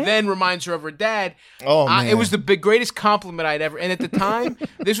Soprano, who then reminds her of her dad. Oh, man. It was the greatest compliment I'd ever. And at the time,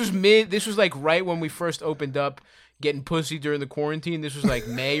 this was like right when we first opened up getting pussy during the quarantine. This was like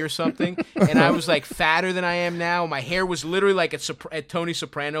May or something. And I was like fatter than I am now. My hair was literally like at Tony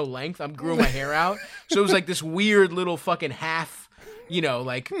Soprano length. I'm growing my hair out. So it was like this weird little fucking half,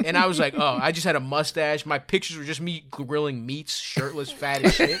 and I was like, oh, I just had a mustache. My pictures were just me grilling meats, shirtless, fat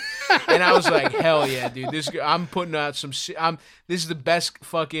as shit. And I was like, hell yeah, dude. I'm putting out this is the best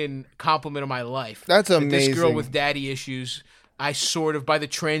fucking compliment of my life. That's amazing. This girl with daddy issues, I sort of, by the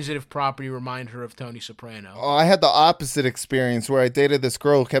transitive property, remind her of Tony Soprano. Oh, I had the opposite experience where I dated this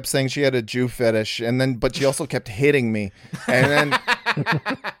girl who kept saying she had a Jew fetish, but she also kept hitting me. And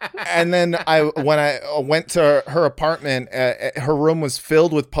then, when I went to her apartment, her room was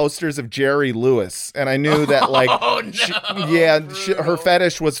filled with posters of Jerry Lewis, and I knew that her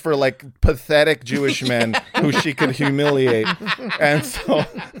fetish was for like pathetic Jewish men who she could humiliate, and so.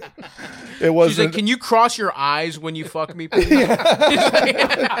 It wasn't. She's like, can you cross your eyes when you fuck me, please?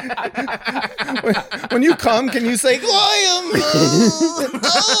 When you come, can you say, Liam?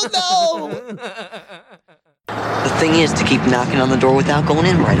 Oh, no. The thing is to keep knocking on the door without going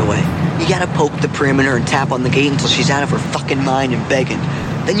in right away. You gotta poke the perimeter and tap on the gate until she's out of her fucking mind and begging.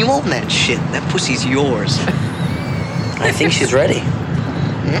 Then you own that shit. That pussy's yours. I think she's ready.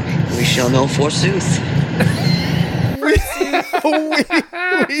 We shall know forsooth.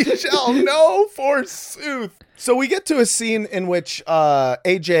 we shall know forsooth. So we get to a scene in which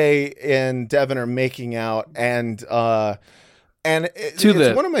AJ and Devin are making out, and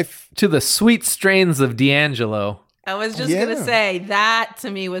it's one of my to the sweet strains of D'Angelo. I was just gonna say that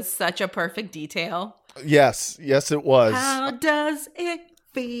to me was such a perfect detail. Yes, it was. How does it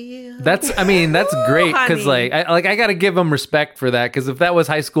feel? That's great because I gotta give them respect for that, because if that was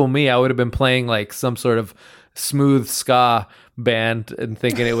high school me, I would have been playing like some sort of smooth ska band and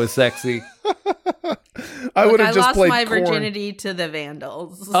thinking it was sexy. I would have just played my Korn. virginity to the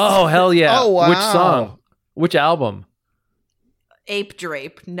Vandals. Oh hell yeah! Oh wow! Which song? Which album? Ape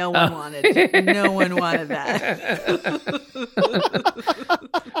Drape. No one wanted. No one wanted that.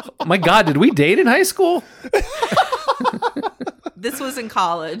 Oh my God! Did we date in high school? This was in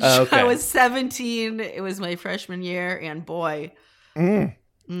college. Okay. I was 17. It was my freshman year, and boy.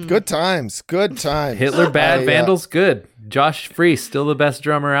 Good times. Hitler bad, Vandals good. Josh Freese still the best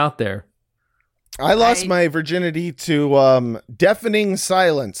drummer out there. I lost my virginity to deafening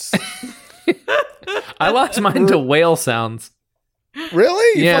silence. I lost mine to whale sounds.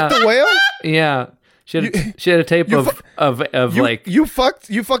 Really? You fucked a whale? Yeah. She had a tape of like you fucked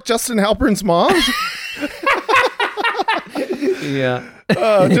Justin Halpern's mom? Yeah.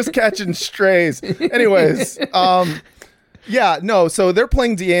 Just catching strays. Anyways, so they're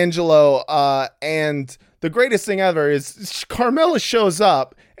playing D'Angelo, and the greatest thing ever is Carmela shows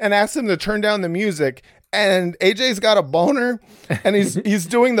up and asks him to turn down the music, and AJ's got a boner, and he's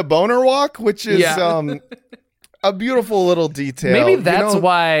doing the boner walk, which is a beautiful little detail. Maybe that's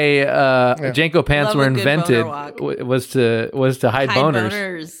why Janko pants were invented, was to hide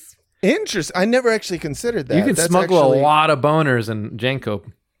boners. Interesting. I never actually considered that. You can smuggle a lot of boners in Janko.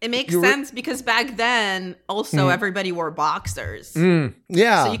 It makes sense because back then, also everybody wore boxers.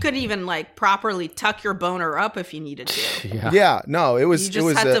 Yeah. So you couldn't even like properly tuck your boner up if you needed to. Yeah. No, it was. You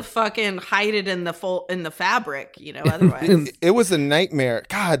just had to fucking hide it in the fabric, otherwise. It was a nightmare.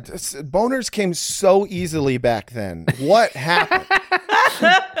 God, boners came so easily back then. What happened?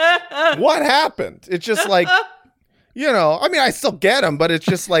 What happened? It's just like. I still get them, but it's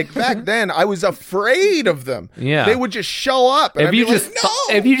just like back then I was afraid of them. Yeah. They would just show up. And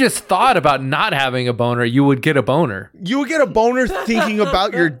If you just thought about not having a boner, you would get a boner. You would get a boner thinking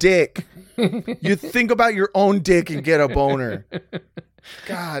about your dick. You think about your own dick and get a boner.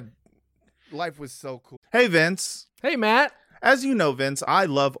 God, life was so cool. Hey, Vince. Hey, Matt. As you know, Vince, I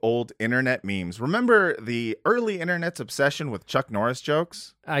love old internet memes. Remember the early internet's obsession with Chuck Norris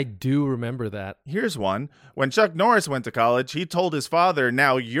jokes? I do remember that. Here's one. When Chuck Norris went to college, he told his father,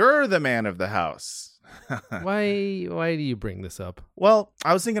 "Now you're the man of the house." Why do you bring this up? Well,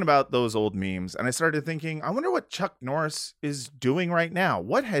 I was thinking about those old memes, and I started thinking, I wonder what Chuck Norris is doing right now.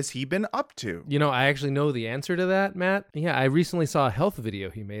 What has he been up to? I actually know the answer to that, Matt. Yeah, I recently saw a health video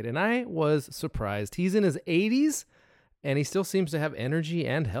he made, and I was surprised. He's in his 80s. and he still seems to have energy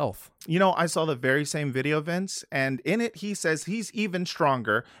and health. You know, I saw the very same video, Vince, and in it he says he's even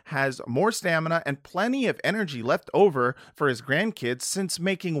stronger, has more stamina, and plenty of energy left over for his grandkids since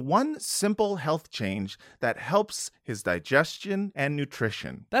making one simple health change that helps his digestion and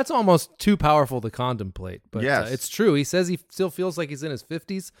nutrition. That's almost too powerful to contemplate, but yes. It's true. He says he still feels like he's in his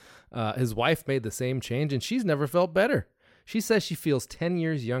 50s. His wife made the same change, and she's never felt better. She says she feels 10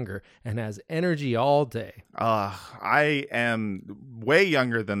 years younger and has energy all day. I am way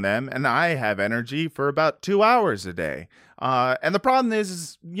younger than them, and I have energy for about 2 hours a day. And the problem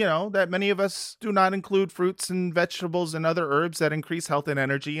is, you know, that many of us do not include fruits and vegetables and other herbs that increase health and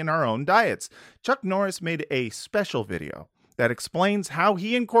energy in our own diets. Chuck Norris made a special video that explains how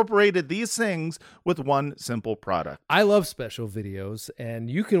he incorporated these things with one simple product. I love special videos, and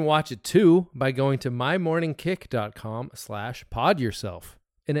you can watch it too by going to mymorningkick.com/podyourself,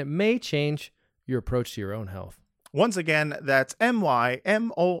 and it may change your approach to your own health. Once again, that's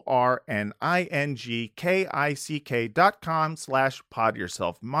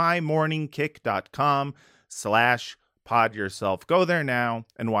mymorningkick.com/podyourself, mymorningkick.com/podyourself. Go there now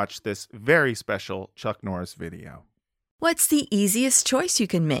and watch this very special Chuck Norris video. What's the easiest choice you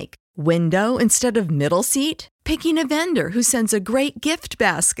can make? Window instead of middle seat? Picking a vendor who sends a great gift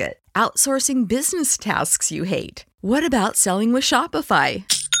basket? Outsourcing business tasks you hate? What about selling with Shopify?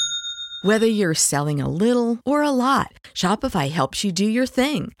 Whether you're selling a little or a lot, Shopify helps you do your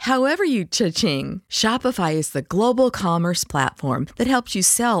thing, however you cha-ching. Shopify is the global commerce platform that helps you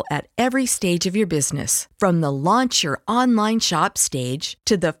sell at every stage of your business. From the launch your online shop stage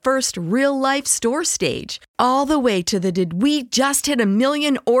to the first real-life store stage, all the way to the did we just hit 1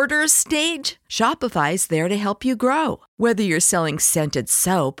 million orders stage. Shopify's there to help you grow. Whether you're selling scented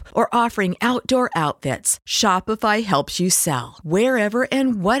soap or offering outdoor outfits, Shopify helps you sell. Wherever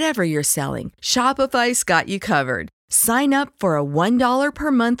and whatever you're selling, Shopify's got you covered. Sign up for a $1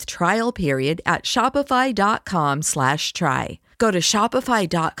 per month trial period at shopify.com/try. Go to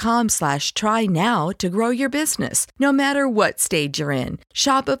shopify.com/try now to grow your business, no matter what stage you're in.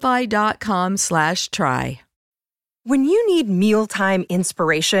 Shopify.com/try. When you need mealtime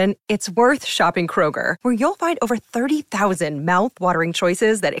inspiration, it's worth shopping Kroger, where you'll find over 30,000 mouth-watering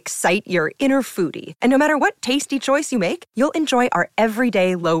choices that excite your inner foodie. And no matter what tasty choice you make, you'll enjoy our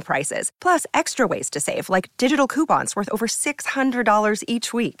everyday low prices, plus extra ways to save, like digital coupons worth over $600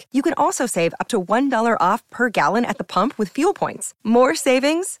 each week. You can also save up to $1 off per gallon at the pump with fuel points. More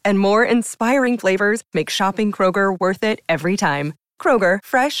savings and more inspiring flavors make shopping Kroger worth it every time. Kroger,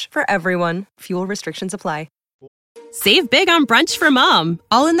 fresh for everyone. Fuel restrictions apply. Save big on brunch for mom,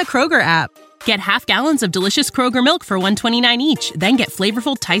 all in the Kroger app. Get half gallons of delicious Kroger milk for $1.29 each. Then get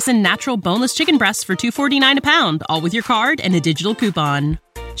flavorful Tyson natural boneless chicken breasts for $2.49 a pound, all with your card and a digital coupon.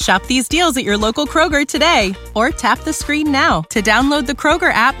 Shop these deals at your local Kroger today, or tap the screen now to download the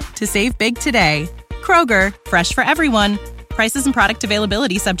Kroger app to save big today. Kroger, fresh for everyone. Prices and product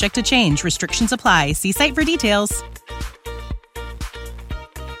availability subject to change. Restrictions apply. See site for details.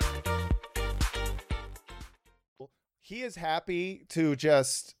 He is happy to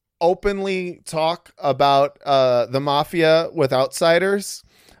just openly talk about the mafia with outsiders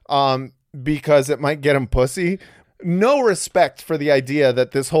because it might get him pussy. No respect for the idea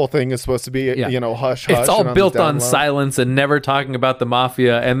that this whole thing is supposed to be, hush, hush. It's all built on silence and never talking about the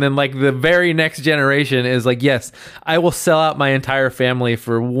mafia. And then, like, the very next generation is like, yes, I will sell out my entire family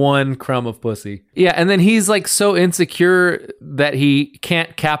for one crumb of pussy. Yeah, and then he's, like, so insecure that he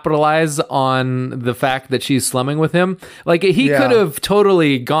can't capitalize on the fact that she's slumming with him. Like, he could have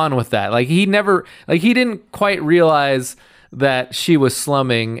totally gone with that. Like, he didn't quite realize that she was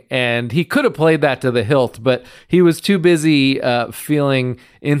slumming, and he could have played that to the hilt, but he was too busy feeling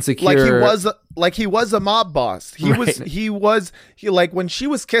insecure. Like he was a mob boss. He was like, when she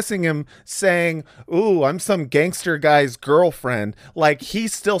was kissing him saying, "Ooh, I'm some gangster guy's girlfriend," like, he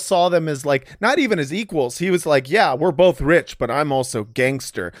still saw them as, like, not even as equals. He was like, yeah, we're both rich, but I'm also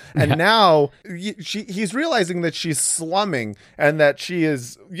gangster. And now he's realizing that she's slumming and that she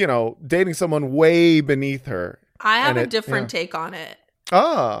is, dating someone way beneath her. I have a different take on it.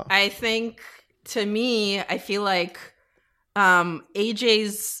 Oh. I think, to me, I feel like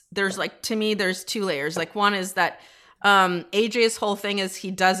AJ's, there's two layers. Like, one is that AJ's whole thing is he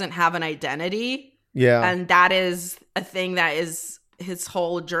doesn't have an identity. Yeah. And that is a thing that is his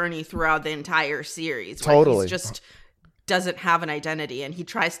whole journey throughout the entire series. Totally. He just doesn't have an identity, and he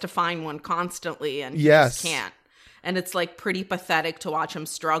tries to find one constantly, and he just can't. and it's like pretty pathetic to watch him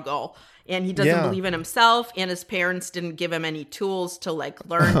struggle. And he doesn't believe in himself, and his parents didn't give him any tools to like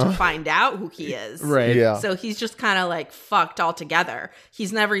learn to find out who he is. Right. Yeah. So he's just kind of like fucked altogether.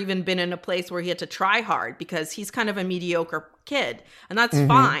 He's never even been in a place where he had to try hard because he's kind of a mediocre kid, and that's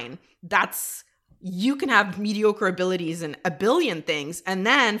fine. You can have mediocre abilities in a billion things and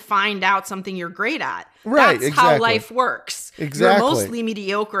then find out something you're great at. Right, That's how life works. Exactly. You're mostly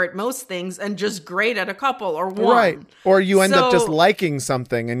mediocre at most things and just great at a couple or one. Right. Or you end up just liking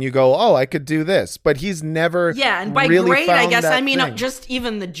something and you go, oh, I could do this. But he's never and by really great, I found guess, that I mean thing. just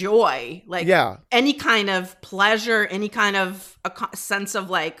even the joy. Like any kind of pleasure, any kind of a sense of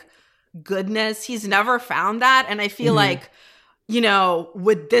like goodness. He's never found that. And I feel like, you know,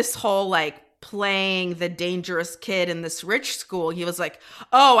 with this whole like playing the dangerous kid in this rich school, he was like,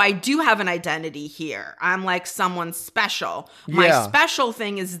 oh, I do have an identity here. I'm like someone special. My special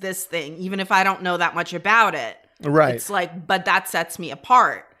thing is this thing, even if I don't know that much about it. Right. It's like, but that sets me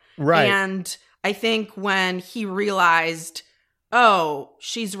apart. Right. And I think when he realized, oh,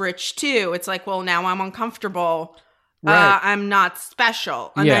 she's rich too, it's like, well, now I'm uncomfortable. Right. I'm not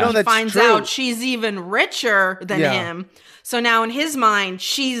special. And then he finds out she's even richer than him. So now in his mind,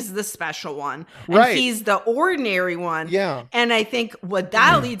 she's the special one. And he's the ordinary one. Yeah. And I think what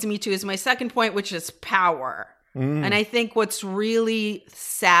that leads me to is my second point, which is power. And I think what's really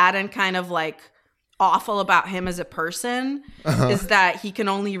sad and kind of like awful about him as a person is that he can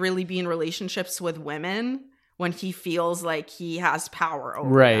only really be in relationships with women when he feels like he has power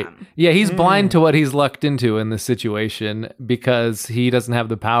over them. Yeah, he's blind to what he's lucked into in this situation because he doesn't have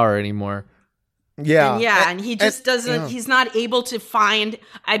the power anymore. Yeah. And he just doesn't, he's not able to find,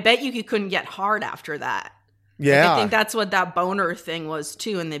 I bet you he couldn't get hard after that. Yeah. Like, I think that's what that boner thing was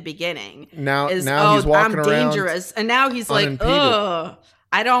too in the beginning. Now he's walking I'm around dangerous. And now he's unimpeded. like, ugh,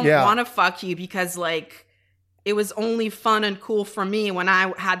 I don't want to fuck you because like, it was only fun and cool for me when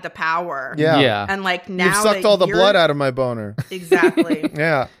I had the power. Yeah. And like now you've sucked all the blood out of my boner. Exactly.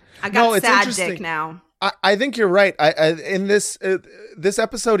 Yeah. I got sad dick now. I think you're right. I in this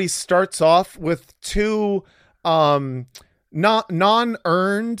episode, he starts off with two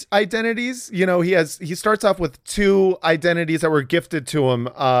non-earned identities. You know, he starts off with two identities that were gifted to him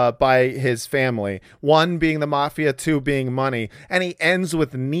by his family. One being the mafia, two being money, and he ends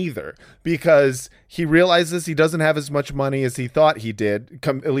with neither because he realizes he doesn't have as much money as he thought he did,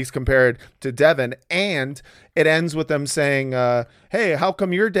 at least compared to Devin. And it ends with them saying, hey, how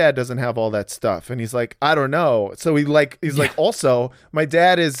come your dad doesn't have all that stuff? And he's like, I don't know. So he's like, also, my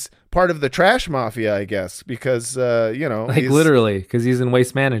dad is part of the trash mafia, I guess, because, you know. Like literally, because he's in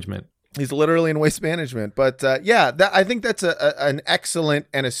waste management. He's literally in waste management. But I think that's an excellent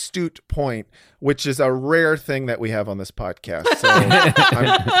and astute point, which is a rare thing that we have on this podcast. So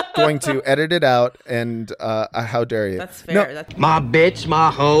I'm going to edit it out. And how dare you? That's fair. No. My bitch, my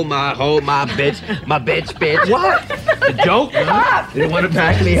hoe, my bitch, my bitch. What? The joke? You want to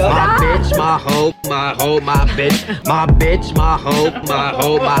back me up? My bitch, my hoe, my bitch, my bitch, my hoe,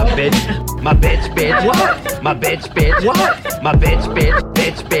 my bitch. My bitch. What? My bitch. What? My bitch. My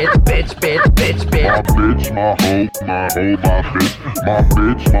bitch, my hoe, my bitch. My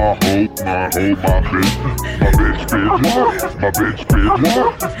bitch, my hoe, my bitch.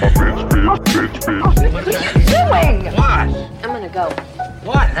 My bitch. What are you doing? What? I'm gonna go.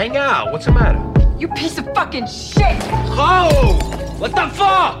 What? Hang out. What's the matter? You piece of fucking shit! Oh! What the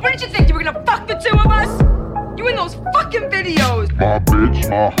fuck? What did you think? You were gonna fuck the two of us? You in those fucking videos! My bitch,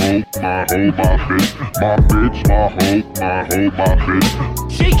 my hoe, my bitch. My bitch, my hoe, my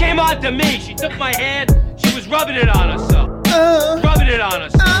bitch. She came on to me. She took my hand. She was rubbing it on herself. Rubbing it on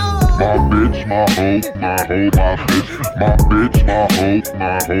herself. My bitch, my hoe, my bitch. My bitch, my hoe,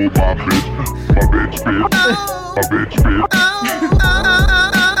 my bitch. My bitch.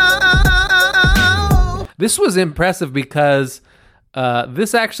 This was impressive because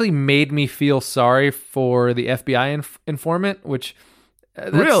this actually made me feel sorry for the FBI informant, which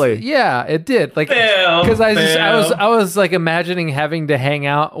really, yeah, it did. Like, because I was like imagining having to hang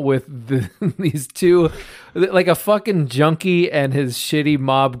out with these two, like a fucking junkie and his shitty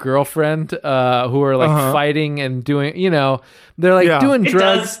mob girlfriend, who are like fighting and doing, you know, they're like doing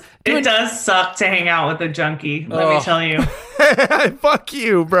drugs. It does suck to hang out with a junkie. Let me tell you. Fuck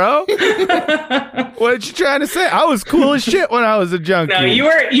you, bro. What are you trying to say? I was cool as shit when I was a junkie. No, you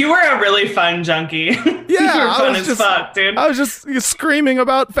were a really fun junkie. Yeah, you were fun as fuck, dude. I was just screaming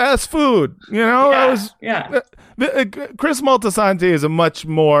about fast food. You know, Chris Moltisanti is a much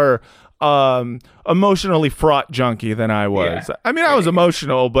more emotionally fraught junkie than I was. Yeah. I mean, I was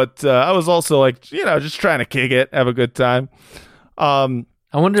emotional, but I was also like, you know, just trying to kick it, have a good time.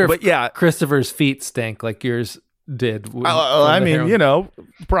 I wonder if Christopher's feet stink like yours did. I mean, you know,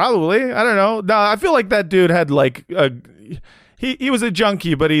 probably. I don't know. No, I feel like that dude had like he was a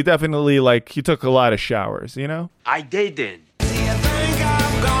junkie, but he definitely like he took a lot of showers. You know. I didn't.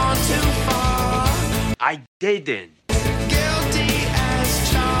 I didn't.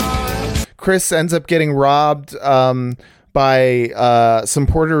 Chris ends up getting robbed by some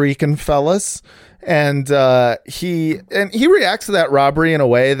Puerto Rican fellas, and he reacts to that robbery in a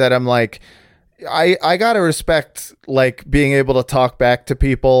way that I'm like, I gotta respect like being able to talk back to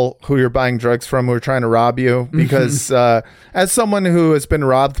people who you're buying drugs from who are trying to rob you, because as someone who has been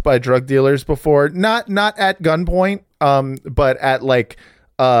robbed by drug dealers before, not at gunpoint, but at like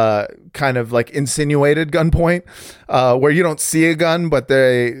kind of like insinuated gunpoint, where you don't see a gun, but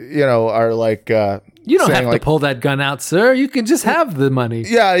they, you know, are like, you don't have like, to pull that gun out, sir. You can just have the money.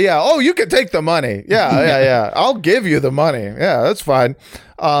 Yeah. Oh, you can take the money. Yeah. I'll give you the money. Yeah, that's fine.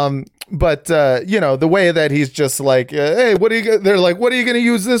 But you know, the way that he's just like, hey, they're like, what are you going to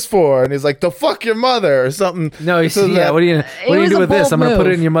use this for? And he's like, to fuck your mother or something. No, what are you going to do with this? I'm going to put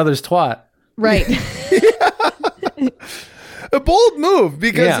it in your mother's twat. Right. A bold move,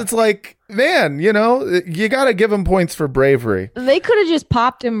 because it's like, man, you know, you got to give him points for bravery. They could have just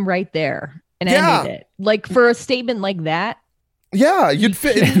popped him right there and ended it. Like, for a statement like that. Yeah, you'd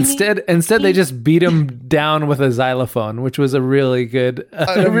fit. Instead, they just beat him down with a xylophone, which was a really good,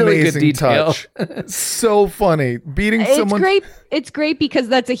 really good detail. Touch. So funny, beating someone. It's great because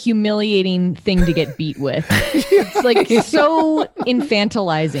that's a humiliating thing to get beat with. It's like so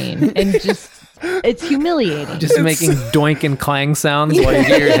infantilizing and just. It's humiliating. Just making doink and clang sounds while you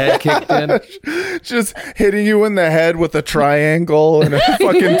get your head kicked in. Just hitting you in the head with a triangle and a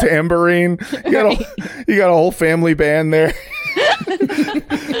fucking tambourine. You got a whole family band there.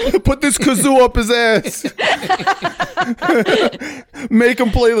 Put this kazoo up his ass. Make him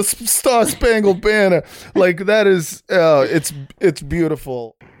play the Star Spangled Banner. Like, that is, it's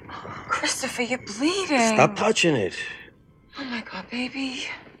beautiful. Christopher, you're bleeding. Stop touching it. Oh my God, baby.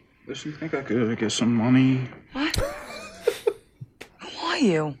 Listen, you think I could get some money? What? Who are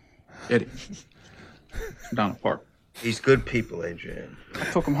you? Eddie. Down the park. He's good people, Adrian. I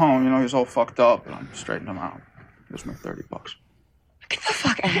took him home, you know, he was all fucked up, and I'm straightening him out. Gives me $30. Get the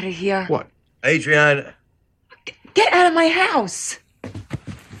fuck out of here. What? Adrian. Get out of my house.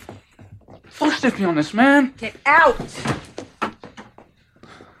 Don't stick me on this, man. Get out.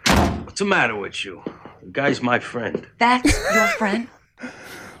 What's the matter with you? The guy's my friend. That's your friend?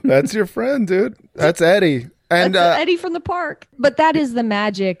 That's your friend, dude. That's Eddie. And that's Eddie from the park. But that is the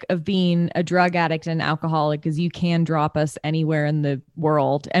magic of being a drug addict and alcoholic, is you can drop us anywhere in the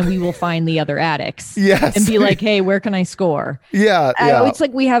world and we will find the other addicts. Yes. And be like, hey, where can I score? Yeah. It's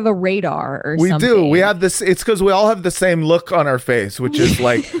like we have a radar or something. We do. We have this. It's because we all have the same look on our face, which is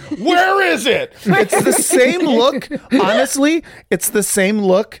like, where is it? It's the same look. Honestly, it's the same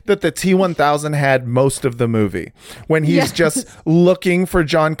look that the T-1000 had most of the movie, when he's just looking for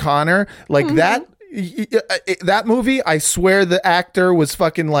John Connor. Like that movie, I swear the actor was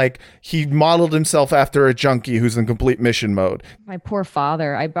fucking like, he modeled himself after a junkie who's in complete mission mode. My poor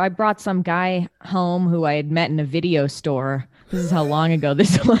father. I brought some guy home who I had met in a video store. This is how long ago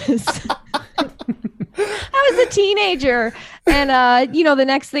this was. I was a teenager. And, the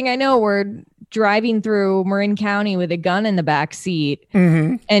next thing I know, we're driving through Marin County with a gun in the back seat.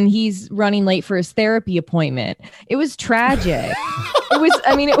 Mm-hmm. And he's running late for his therapy appointment. It was tragic. It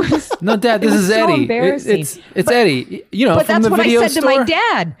was. No, Dad, this is so Eddie. Embarrassing. It's Eddie. You know, but from that's the what video I said store. to my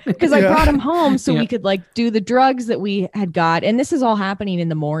dad, because I brought him home so we could like do the drugs that we had got. And this is all happening in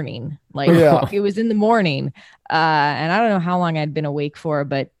the morning. Like it was in the morning. And I don't know how long I'd been awake for,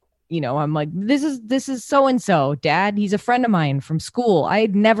 but I'm like, this is so-and-so, Dad. He's a friend of mine from school. I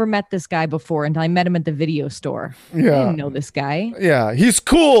had never met this guy before until I met him at the video store. Yeah. I didn't know this guy. Yeah. He's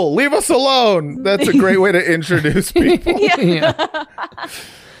cool. Leave us alone. That's a great way to introduce people. Yeah.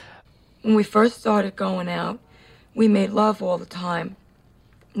 When we first started going out, we made love all the time.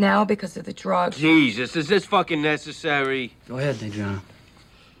 Now, because of the drugs... Jesus, is this fucking necessary? Go ahead, Adriana.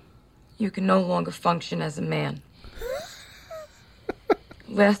 You can no longer function as a man.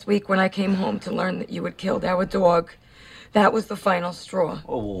 Last week when I came home to learn that you had killed our dog, that was the final straw.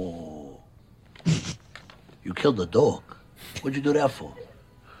 Oh. You killed the dog? What'd you do that for?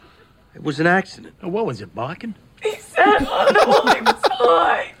 It was an accident. What was it, barking? He sat on all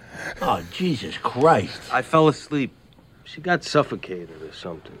inside. Oh, Jesus Christ. I fell asleep. She got suffocated or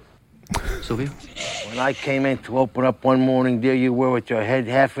something. Sylvia? When I came in to open up one morning, there you were with your head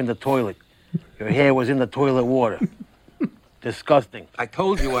half in the toilet. Your hair was in the toilet water. Disgusting. I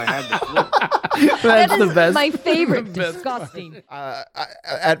told you I had the flu. That's the best. My favorite. Disgusting.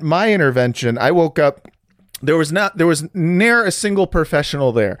 At my intervention, I woke up There was near a single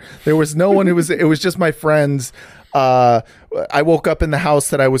professional there. There was no one it was just my friends. I woke up in the house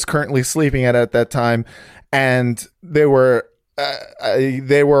that I was currently sleeping at that time, and they were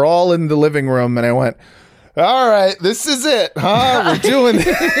all in the living room, and I went, all right, this is it, huh?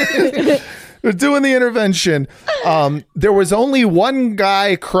 We're doing the intervention. There was only one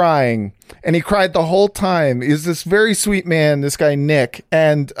guy crying, and he cried the whole time. He's this very sweet man, this guy, Nick.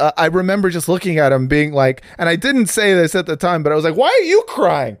 And I remember just looking at him being like, and I didn't say this at the time, but I was like, why are you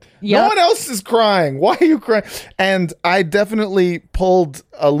crying? Yep. No one else is crying. Why are you crying? And I definitely pulled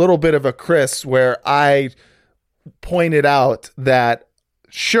a little bit of a Chris where I pointed out that,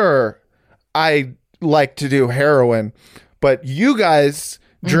 sure, I like to do heroin, but you guys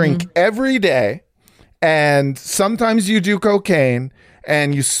drink every day, and sometimes you do cocaine,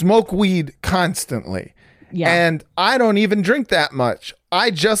 and you smoke weed constantly. Yeah. And I don't even drink that much.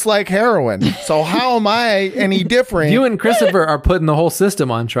 I just like heroin. So how am I any different? You and Christopher are putting the whole system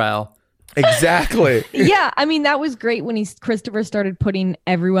on trial. Exactly. Yeah, I mean, that was great when Christopher started putting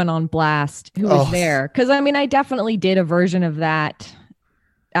everyone on blast who was there. Because, I mean, I definitely did a version of that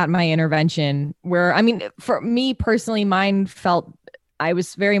at my intervention where, I mean, for me personally, mine felt, I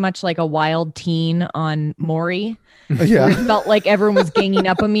was very much like a wild teen on Maury. Yeah. It felt like everyone was ganging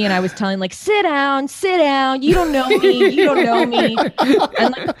up on me, and I was telling like, sit down, you don't know me.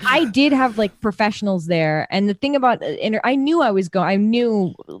 And like, I did have like professionals there. And the thing about I knew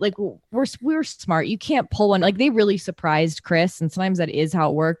like we were smart. You can't pull one. Like they really surprised Chris, and sometimes that is how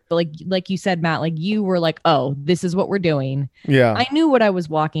it worked. But like you said, Matt, like you were like, oh, this is what we're doing. Yeah. I knew what I was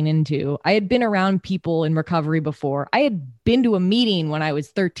walking into. I had been around people in recovery before. I had been to a meeting when I was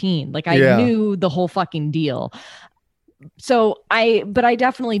 13. Like I knew the whole fucking deal. So I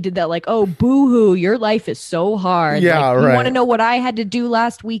definitely did that. Like, oh, boo-hoo, your life is so hard. Yeah, like, right. You want to know what I had to do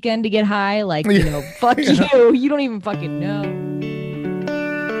last weekend to get high? Like, you know, fuck you. You don't even fucking know.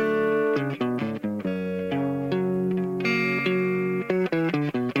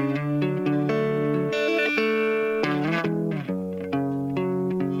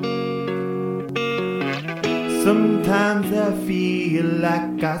 Sometimes I feel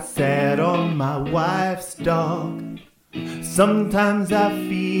like I sat on my wife's dog. Sometimes I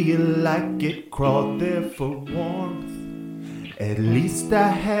feel like it crawled there for warmth. At least I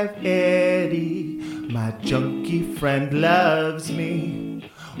have Eddie, my junkie friend loves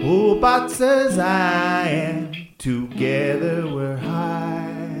me. Oh, but says I am, together we're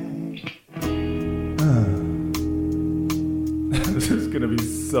high. This is gonna be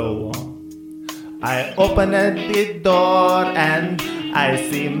so long. I open at the door and I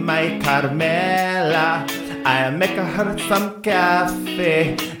see my Carmela. I make her some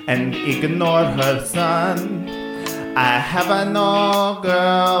cafe and ignore her son. I have no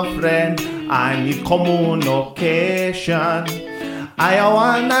girlfriend, I need communication. I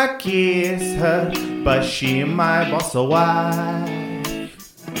wanna kiss her, but she my boss wife.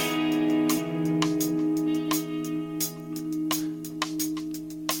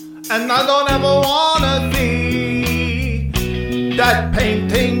 And I don't ever wanna see that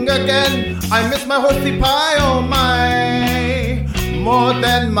painting again. I miss my horsey pie, oh my, more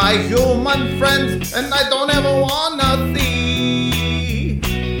than my human friends. And I don't ever wanna see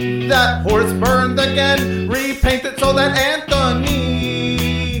that horse burned again, repainted so that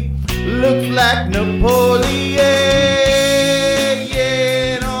Anthony looks like Napoleon.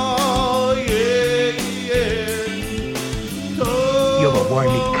 Oh yeah, yeah. You're a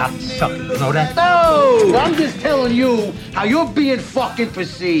wormy cocksucker, you know that? No! I'm just telling you how you're being fucking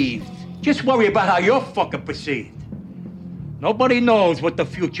perceived. Just worry about how you're fucking perceived. Nobody knows what the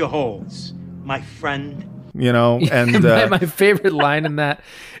future holds, my friend. You know, and my favorite line in that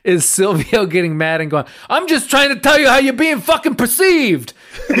is Silvio getting mad and going, I'm just trying to tell you how you're being fucking perceived.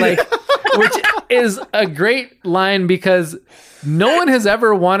 Like, which is a great line because no one has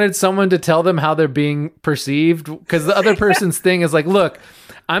ever wanted someone to tell them how they're being perceived, because the other person's thing is like, look,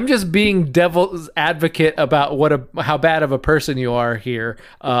 I'm just being devil's advocate about how bad of a person you are here.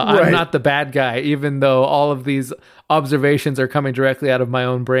 Right. I'm not the bad guy, even though all of these observations are coming directly out of my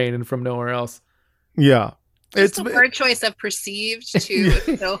own brain and from nowhere else. Yeah. It's the word choice of perceived too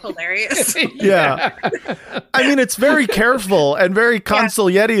is so hilarious. Yeah. I mean, it's very careful and very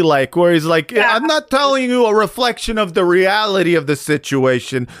Consiglietti like, where he's like, I'm not telling you a reflection of the reality of the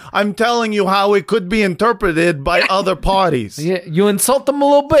situation. I'm telling you how it could be interpreted by other parties. Yeah, you insult them a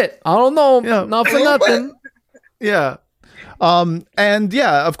little bit. I don't know. Yeah. Not for nothing. Yeah. And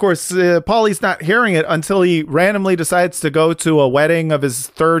yeah, of course, Paulie's not hearing it until he randomly decides to go to a wedding of his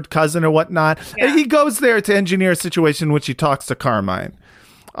third cousin or whatnot. Yeah. And he goes there to engineer a situation in which he talks to Carmine.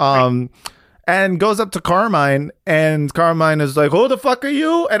 and goes up to Carmine, and Carmine is like, "Who the fuck are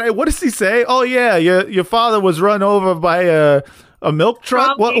you?" And what does he say? "Oh yeah, your father was run over by a milk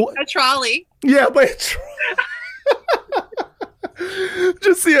truck." A trolley. Yeah, by a trolley.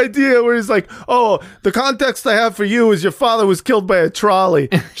 Just the idea where he's like, "Oh, the context I have for you is your father was killed by a trolley."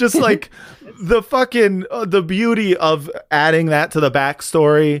 Just like the fucking the beauty of adding that to the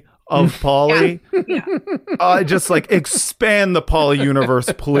backstory of Paulie. Yeah. Just like expand the Paulie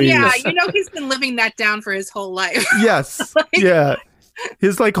universe, please. Yeah, he's been living that down for his whole life. Yes. Yeah.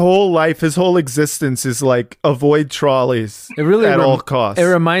 His like whole life, his whole existence is like avoid trolleys at all costs. It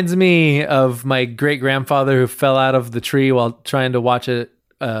reminds me of my great grandfather who fell out of the tree while trying to watch a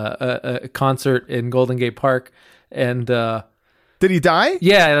concert in Golden Gate Park, and did he die?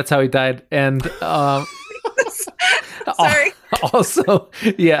 Yeah, that's how he died. And sorry. Also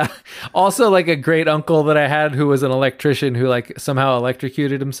like a great uncle that I had who was an electrician who like somehow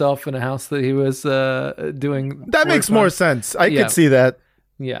electrocuted himself in a house that he was doing. That makes more sense. I could see that.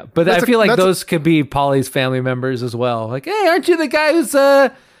 Yeah, but I feel like those could be Paulie's family members as well. Like, hey, aren't you the guy whose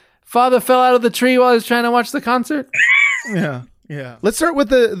father fell out of the tree while he was trying to watch the concert? Yeah. Let's start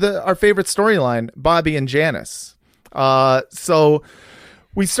with our favorite storyline, Bobby and Janice. So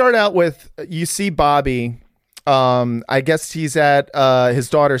we start out with, you see Bobby. I guess he's at his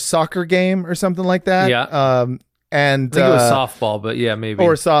daughter's soccer game or something like that. Yeah. And I think it was softball, but yeah, maybe.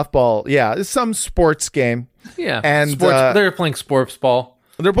 Or softball. Yeah. It's some sports game. Yeah. And they're playing sports ball.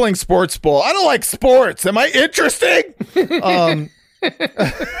 They're playing sports ball. I don't like sports. Am I interesting?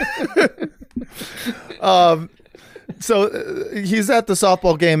 So he's at the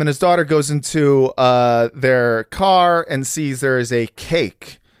softball game, and his daughter goes into their car and sees there is a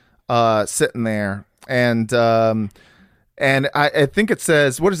cake sitting there. And I think it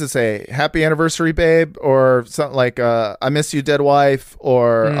says, what does it say? Happy anniversary, babe, or something like I miss you, dead wife,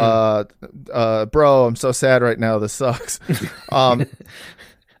 or bro, I'm so sad right now. This sucks.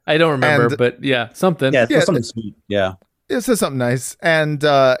 I don't remember, but yeah, something. Yeah, it's something sweet. Yeah. It says something nice. And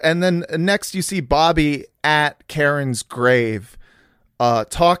then next you see Bobby at Karen's grave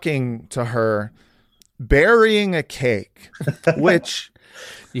talking to her, burying a cake, which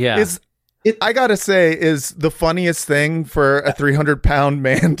is... I gotta say, is the funniest thing for a 300-pound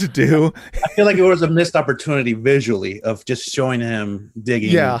man to do. I feel like it was a missed opportunity visually of just showing him digging.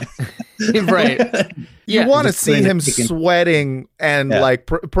 Yeah, right. You want to see him sweating and like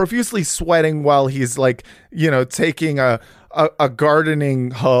profusely sweating while he's like, taking a gardening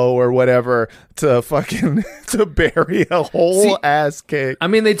hoe or whatever to fucking to bury a whole ass cake. I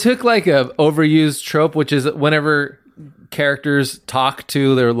mean, they took like a overused trope, which is whenever characters talk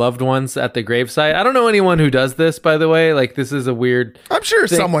to their loved ones at the gravesite. I don't know anyone who does this, by the way. Like, this is a weird I'm sure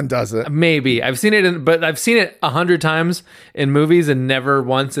thing. Someone does it. Maybe. I've seen it but I've seen it 100 times in movies and never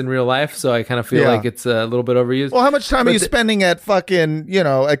once in real life, so I kind of feel like it's a little bit overused. Well, how much time are you spending at fucking,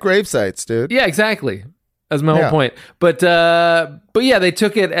 at gravesites, dude? Yeah, exactly. That's my whole point. But yeah, they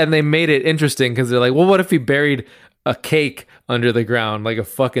took it and they made it interesting because they're like, well, what if he buried a cake under the ground like a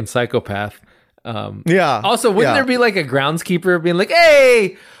fucking psychopath? Also, wouldn't there be like a groundskeeper being like,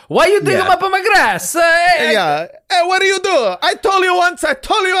 "Hey, why you dig up on my grass?" Hey, what do you do? I told you once, I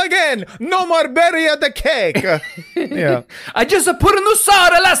told you again. No more bury the cake. I just put a new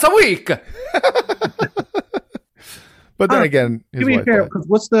soda last week. But then again, to be fair, because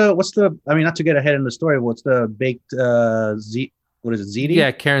what's the? I mean, not to get ahead in the story. What's the baked what is it? Ziti?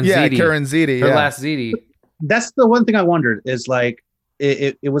 Yeah, Karen Ziti. Yeah, Karen Ziti. Her last Ziti. That's the one thing I wondered is like.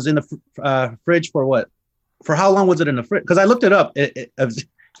 It was in the fridge for what? For how long was it in the fridge? Because I looked it up. I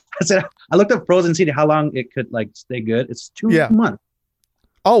looked up frozen ziti, how long it could like stay good. It's 2 months.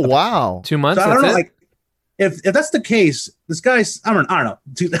 Oh wow, 2 months. So I don't know. Like, if that's the case, this guy's I don't know.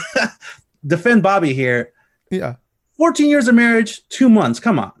 To defend Bobby here. Yeah. 14 years of marriage, 2 months.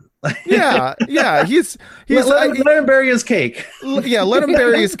 Come on. Yeah. He's let him bury his cake. Yeah, let him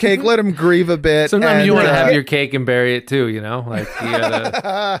bury his cake. Let him grieve a bit. Sometimes you want to have your cake and bury it too. Like you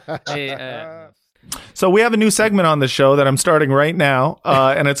gotta. So we have a new segment on the show that I'm starting right now,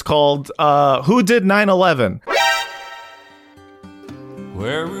 and it's called "Who Did 9/11?"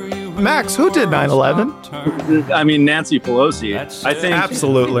 Where were you? Max, who did 9/11? I mean, Nancy Pelosi. I think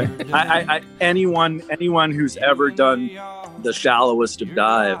absolutely. I anyone who's ever done the shallowest of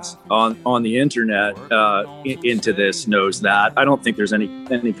dives on the internet into this knows that. I don't think there's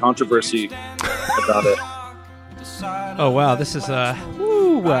any controversy about it. Oh wow, this is a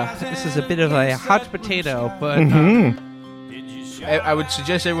bit of a hot potato, but I would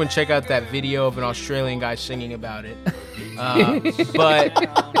suggest everyone check out that video of an Australian guy singing about it.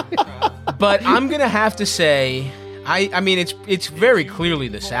 But I'm gonna have to say, I mean, it's very clearly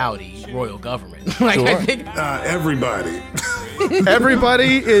the Saudi royal government. Like, Sure. I think Everybody.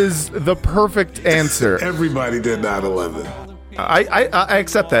 Everybody is the perfect answer. Everybody did 9/11. I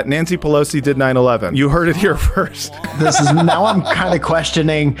accept that. Nancy Pelosi did 9/11. You heard it here first. This is now I'm kind of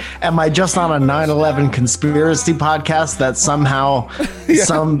questioning, am I just on a 9/11 conspiracy podcast that somehow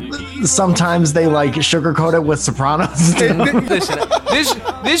sometimes they like sugarcoat it with Sopranos? Listen,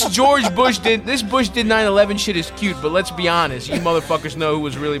 this Bush did 9/11 shit is cute, but let's be honest, you motherfuckers know who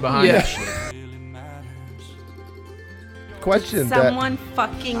was really behind this shit. Question. Someone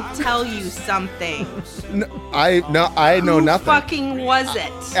fucking tell you something. I know Who nothing. fucking was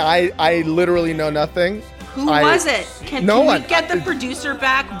it? I literally know nothing. Who was it? Can no we one. get the producer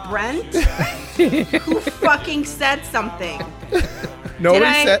back, Brent? Who fucking said something?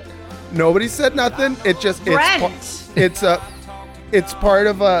 Nobody said nothing. It just Brent. it's part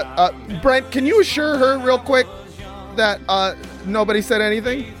of a Brent, can you assure her real quick that nobody said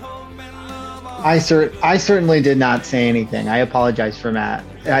anything? I certainly did not say anything. I apologize for Matt.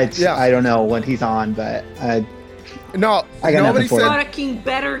 I don't know what he's on, but no, I got nothing for him. Fucking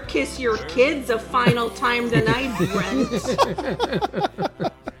better kiss your kids a final time tonight, Brent.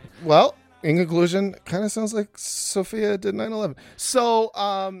 Well, in conclusion, kind of sounds like Sophia did 9/11. So,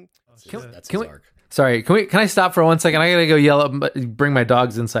 Can I stop for 1 second? I gotta go yell up, bring my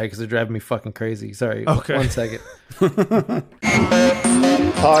dogs inside because they're driving me fucking crazy. Sorry. Okay. 1 second.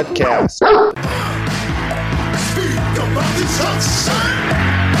 Podcast. Speak about this sunshine.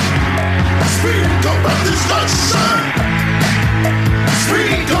 Speak about this sunshine.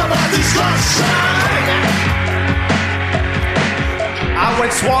 Speak about this sunshine. I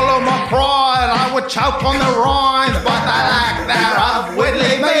would swallow my pride, I would choke on the rhymes, but the lack thereof would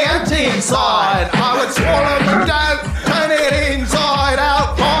leave me empty inside. I would swallow the doubt, turn it inside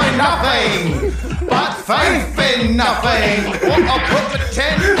out, find nothing but faith in nothing. What I put the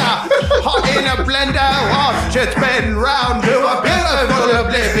tender hot in a blender, I've just been round to a beautiful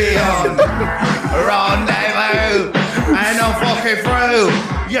oblivion. Rendezvous, and I'm fucking through.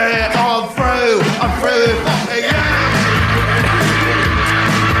 Yeah, I'm through, fucking yeah.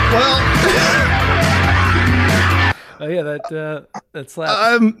 Well, oh yeah, that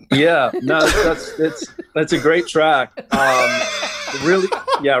slaps. Yeah, no, that's a great track.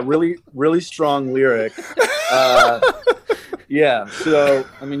 Really strong lyric. Yeah, so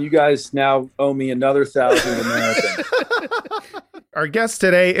I mean, you guys now owe me another 1,000 American. Our guest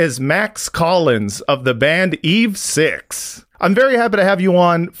today is Max Collins of the band Eve 6. I'm very happy to have you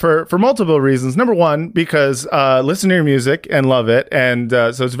on for multiple reasons. Number one, because listen to your music and love it, and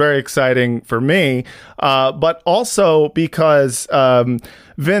so it's very exciting for me. But also because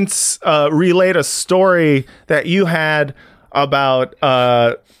Vince relayed a story that you had about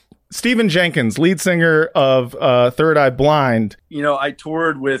Stephen Jenkins, lead singer of Third Eye Blind. You know, I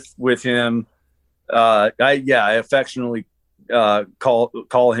toured with him. I affectionately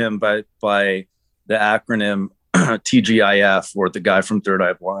call him by the acronym TGIF, or the guy from Third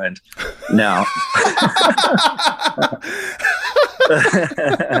Eye Blind. Now,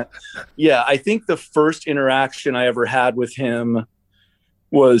 yeah, I think the first interaction I ever had with him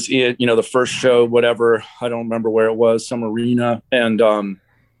was in, the first show, whatever, I don't remember where it was, some arena, and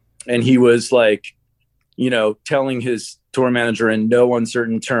he was like, telling his tour manager in no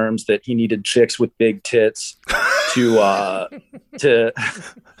uncertain terms that he needed chicks with big tits to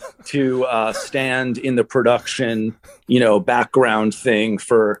stand in the production, background thing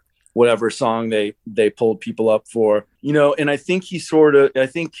for whatever song they pulled people up for, and I think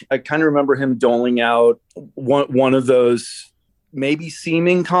I kind of remember him doling out one of those maybe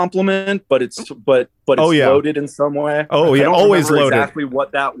seeming compliment, but it's loaded in some way. Oh yeah, always loaded. Exactly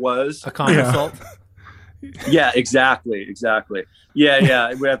what that was. A common assault. Yeah, exactly.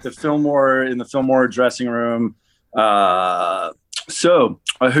 Yeah. We're at the Fillmore dressing room. So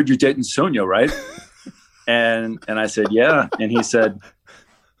I heard you're dating Sonia, right? And I said, yeah. And he said,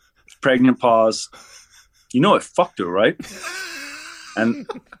 pregnant pause. I fucked her, right? And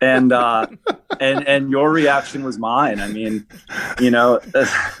your reaction was mine. I mean,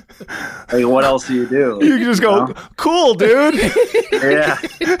 like, what else do you do? You can just go, cool, dude. Yeah.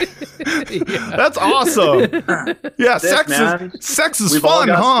 That's awesome. Yeah, sex is We've fun, all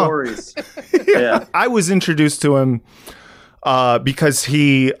got huh? Stories. Yeah. I was introduced to him because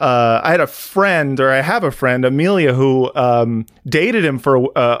I have a friend, Amelia, who dated him for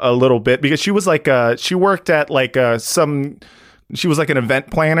a little bit, because she was like she worked at she was like an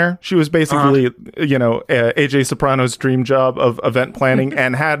event planner. She was basically, AJ Soprano's dream job of event planning,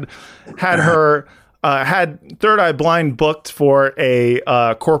 and had her had Third Eye Blind booked for a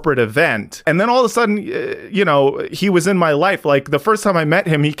corporate event. And then all of a sudden, he was in my life. Like the first time I met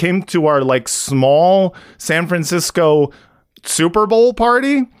him, he came to our like small San Francisco Super Bowl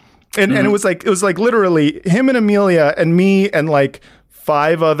party. And it was like literally him and Amelia and me and like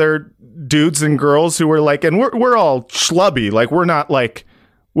 5 other dudes and girls who were like, and we're all schlubby. Like we're not like,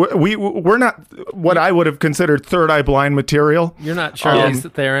 we're not what I would have considered Third Eye Blind material. You're not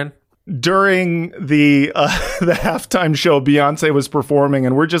Charlize Theron. During the halftime show, Beyonce was performing,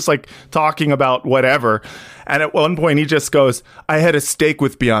 and we're just like talking about whatever. And at one point, he just goes, "I had a steak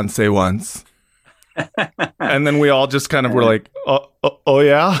with Beyonce once," and then we all just kind of were like, "Oh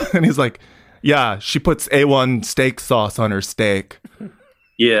yeah," and he's like, "Yeah, she puts A1 steak sauce on her steak."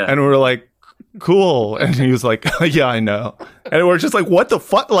 Yeah, and we were like, "Cool," and he was like, "Yeah, I know," and we're just like, "What the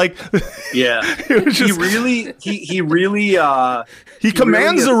fuck?" Like, yeah, it was just, he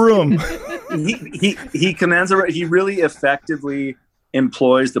commands a room. He commands a room. He really effectively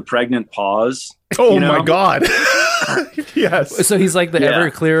employs the pregnant pause. Oh my God. Yes. So he's like the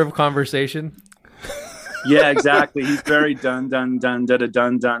Everclear of conversation. Yeah, exactly. He's very dun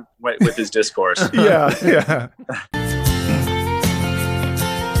with his discourse. Yeah.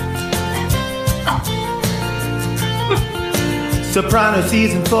 Soprano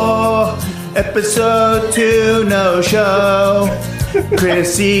season 4, episode 2, no show.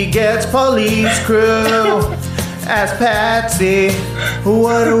 Chrissy gets police crew. Ask Patsy,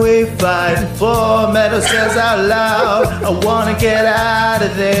 what are we fighting for? Meadow says out loud, I wanna get out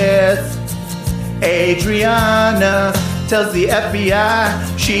of this. Adriana tells the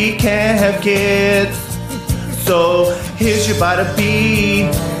FBI she can't have kids. So here's your bada B.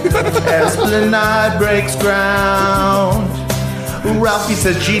 Esplanade breaks ground. Ralphie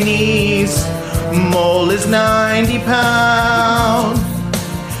says Jeannie's mole is 90 pounds.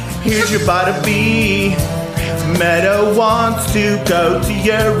 Here's your bada B. Meadow wants to go to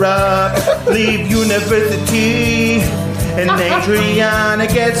Europe, leave university, and Adriana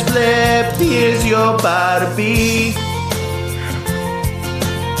gets flipped. Here's your bada B.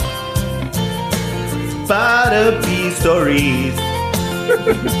 Bada B stories.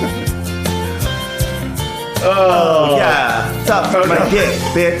 Oh yeah, top of my dick,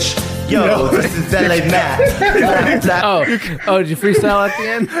 bitch. Yo, this is LA Matt. Oh, did you freestyle at the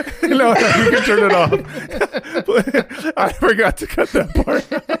end? No, you can turn it off. I forgot to cut that part.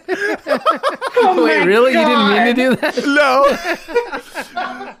 Wait, really? God. You didn't mean to do that? No.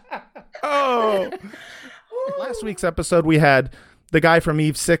 Oh. Last week's episode, we had the guy from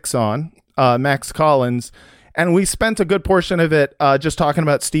Eve 6 on, Max Collins, and we spent a good portion of it just talking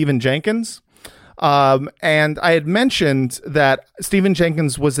about Stephen Jenkins. And I had mentioned that Stephen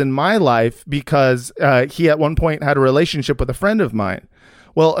Jenkins was in my life because he at one point had a relationship with a friend of mine.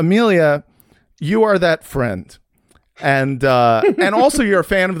 Well, Amelia, you are that friend. And also you're a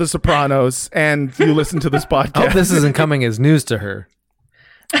fan of The Sopranos and you listen to this podcast. I hope this isn't coming as news to her.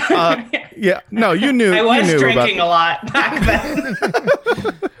 Yeah, no, you knew. I was you knew drinking a lot back then.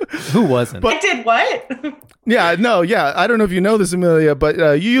 Who wasn't? I did what? Yeah, no, yeah. I don't know if you know this, Amelia, but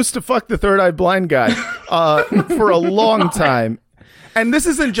you used to fuck the Third Eye Blind guy for a long time. And this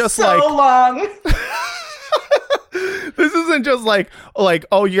isn't just so long. This isn't just like,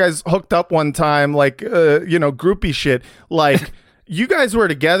 oh, you guys hooked up one time, like, groupie shit. Like, you guys were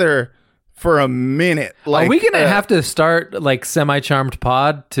together for a minute. Like, are we going to have to start like Semi-Charmed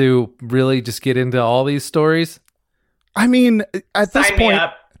Pod to really just get into all these stories? I mean, at this Sign point, me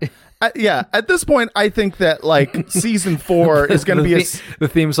up. At this point, I think that like season 4 is going to be the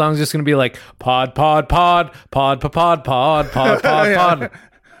theme song is just going to be like pod. I'm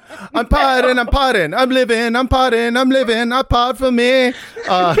podding. I'm living. I pod for me.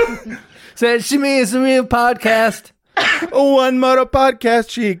 Said she means me a podcast. One more podcast.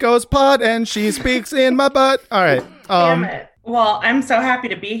 She goes pod and she speaks in my butt. All right. Damn it. Well, I'm so happy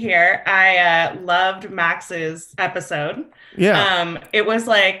to be here. I loved Max's episode. Yeah. It was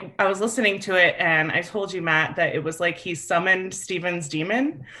like, I was listening to it and I told you, Matt, that it was like he summoned Steven's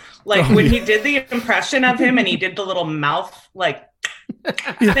demon. Like when he did the impression of him and he did the little mouth like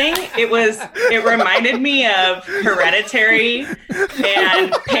thing, it reminded me of Hereditary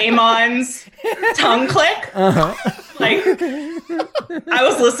and Paymon's tongue click. Like I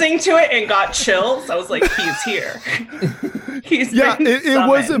was listening to it and got chills. I was like, he's here. It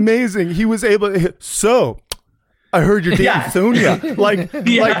was amazing. He was able to, so I heard you're dating Thunia. Like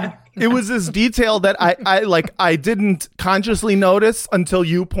it was this detail that I didn't consciously notice until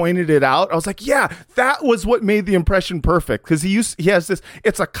you pointed it out. I was like, yeah, that was what made the impression perfect. Because he has this,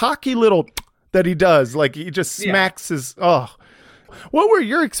 it's a cocky little that he does. Like he just smacks his What were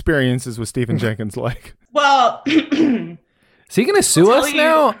your experiences with Stephen Jenkins like? Well, is he going to sue us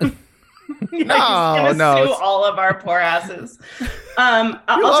now? He's gonna sue all of our poor asses. I'll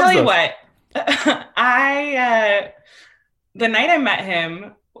tell you what. The night I met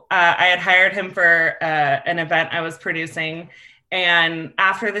him, I had hired him for an event I was producing. And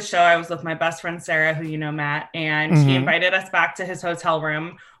after the show, I was with my best friend, Sarah, who you know, Matt, and he invited us back to his hotel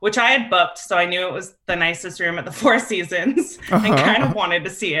room, which I had booked. So I knew it was the nicest room at the Four Seasons and kind of wanted to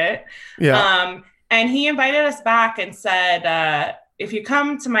see it. Yeah. And he invited us back and said, if you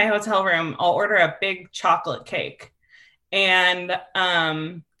come to my hotel room, I'll order a big chocolate cake. And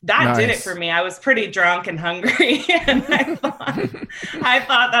that did it for me. I was pretty drunk and hungry. And I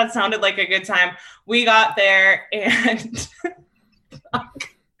thought that sounded like a good time. We got there and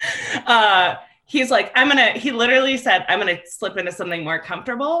he's like, he literally said, I'm going to slip into something more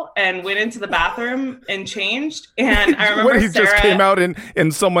comfortable, and went into the bathroom and changed. And I remember he just came out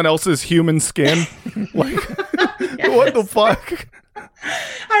in someone else's human skin. Like, what the fuck?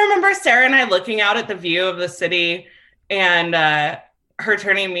 I remember Sarah and I looking out at the view of the city, and her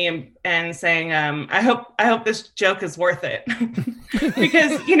turning to me and saying, I hope this joke is worth it.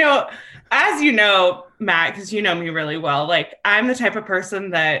 Because, as you know, Matt, because you know me really well, like, I'm the type of person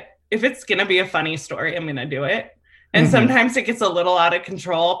that if it's going to be a funny story, I'm going to do it. And sometimes it gets a little out of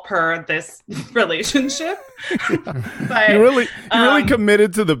control per this relationship. But you really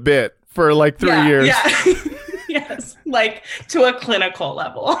committed to the bit for like 3 years. Yeah. Yes, like to a clinical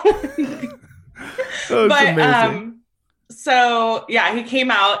level. But amazing. So yeah, he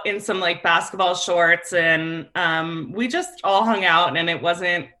came out in some like basketball shorts, and we just all hung out, and it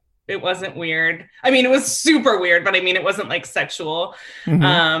wasn't weird. I mean, it was super weird, but I mean, it wasn't like sexual. Like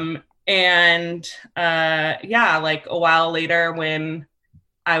a while later, when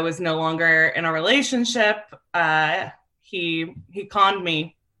I was no longer in a relationship, he conned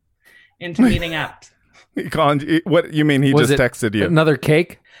me into meeting up. He conned. What you mean? He just texted you another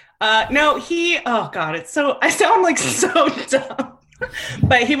cake? No, oh God, I sound like so dumb.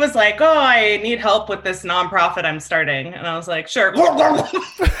 But he was like, oh, I need help with this nonprofit I'm starting. And I was like, sure.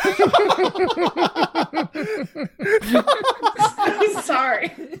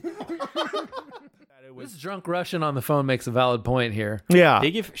 Sorry. This drunk Russian on the phone makes a valid point here. Yeah.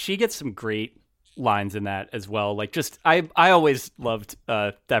 She gets some great lines in that as well. Like, just, I always loved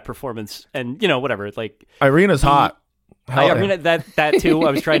that performance. And, whatever. Like, Irina's hot. Irina, that too.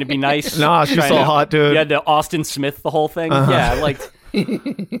 I was trying to be nice. Nah, she's so hot, dude. You had the Austin Smith, the whole thing. Yeah,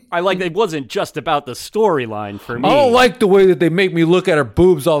 I liked it wasn't just about the storyline for me. I don't like the way that they make me look at her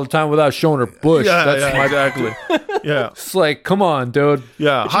boobs all the time without showing her bush. Exactly. Yeah. It's like, come on, dude.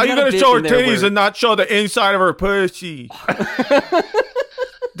 Yeah. How you going to show her titties and not show the inside of her pussy?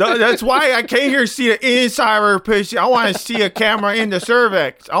 That's why I came here to see the inside of her pussy. I want to see a camera in the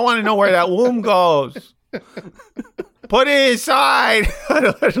cervix. I want to know where that womb goes. Put it inside.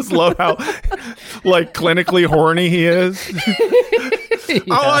 I just love how, like, clinically horny he is. I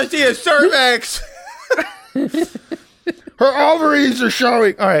want to see a cervix. Her ovaries are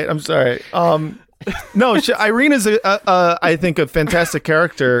showing. All right, I'm sorry. No, Irina's I think a fantastic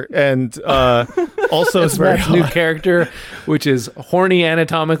character, and also is very new character, which is horny,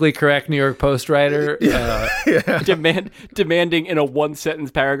 anatomically correct New York Post writer, demanding in a one sentence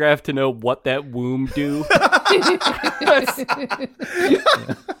paragraph to know what that womb do.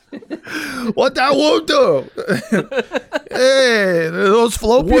 What that womb do? Hey, those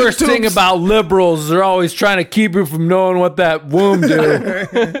fallopian worst tubes. Thing about liberals, they're always trying to keep you from knowing what that womb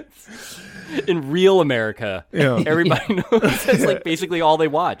do. In real America, everybody knows that's like basically all they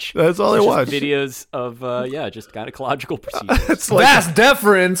watch. That's all they watch. Videos of just gynecological procedures. It's like, that's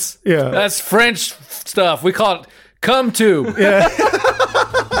deference. Yeah, that's French stuff. We call it come to. Yeah.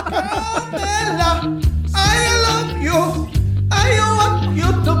 I love you. I want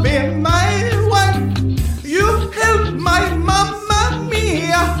you to be my wife. You help my mamma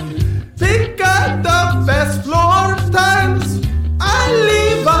mia pick out the best floor tiles. I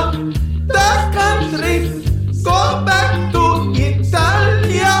leave up the country, go back to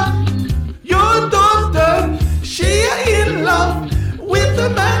Italia. Your daughter, she in love with the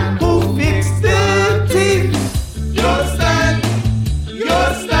man who fixed the teeth. You're standing,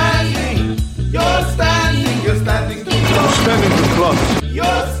 you're standing, you're standing, you're standing too close. Standing too close.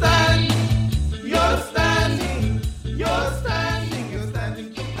 You're standing, you're standing, you're standing, you're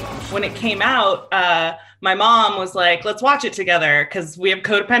standing too close. When it came out, my mom was like, let's watch it together because we have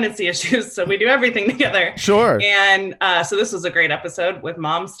codependency issues. So we do everything together. Sure. And so this was a great episode with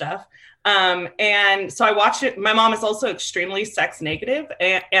mom stuff. And so I watched it. My mom is also extremely sex negative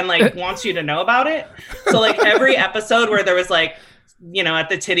and like wants you to know about it. So like every episode where there was like you know, at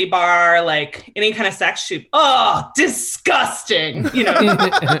the titty bar, like any kind of sex shoot. Oh, disgusting, you know.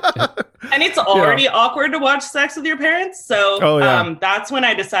 And it's already awkward to watch sex with your parents. So that's when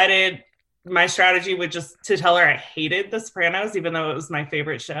I decided my strategy would just to tell her I hated The Sopranos, even though it was my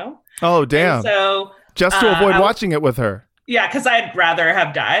favorite show. Oh, damn. And so just to avoid watching it with her. Yeah, because I'd rather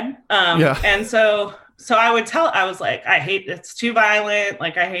have died. And so I would tell, I was like, I hate, it's too violent.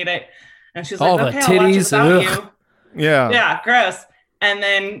 Like, I hate it. And she's like, okay, I'll watch it without you. Yeah. Yeah, gross. And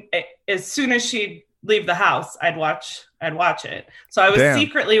then as soon as she'd leave the house, I'd watch it. So I was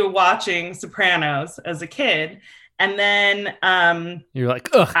secretly watching Sopranos as a kid. And then you're like,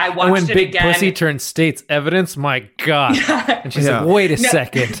 ugh. I watched when it Big again. Pussy turns state's evidence, my God. And she's like, wait a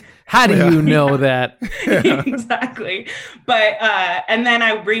second. How do you know that? Exactly. But and then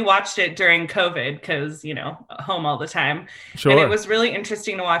I rewatched it during COVID because, you know, home all the time. Sure. And it was really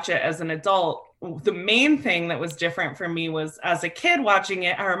interesting to watch it as an adult. The main thing that was different for me was as a kid watching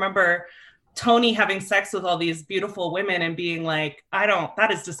it, I remember Tony having sex with all these beautiful women and being like, that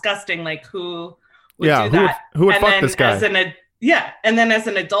is disgusting. Like, who would do that? Who would and fuck then this guy? And then as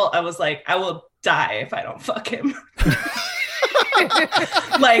an adult, I was like, I will die if I don't fuck him.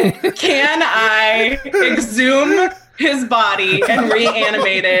 Like, can I exhume his body and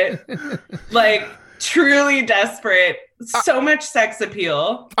reanimate it? Like, truly desperate. So much sex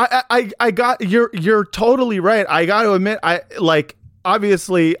appeal. I got you're totally right. I got to admit,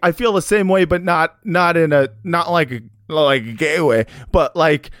 obviously I feel the same way, but not like a gay way, but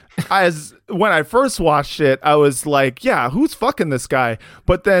like as when I first watched it, I was like, yeah, who's fucking this guy?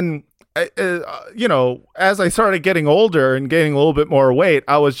 But then you know, as I started getting older and gaining a little bit more weight,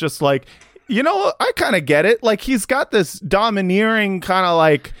 I was just like, you know, I kind of get it. Like, he's got this domineering kind of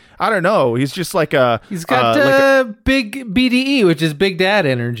like, I don't know. He's just like he's got big BDE, which is Big Dad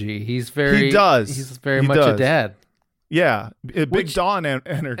energy. He's very much a dad. Yeah. Big Don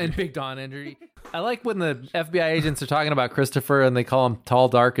energy. And Big Don energy. I like when the FBI agents are talking about Christopher and they call him tall,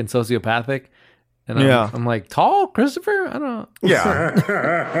 dark, and sociopathic. And I'm like, tall, Christopher? I don't know. Yeah.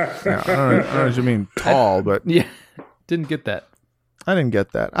 I don't know what you mean tall, but yeah, didn't get that. I didn't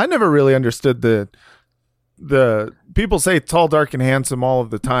get that. I never really understood the people say tall, dark, and handsome all of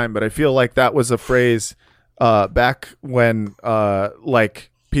the time, but I feel like that was a phrase back when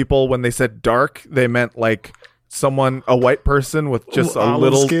like people, when they said dark, they meant like a white person with just a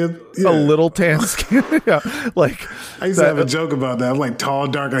little skin. A little tan skin. Yeah, like I used to have a joke about that. I'm like tall,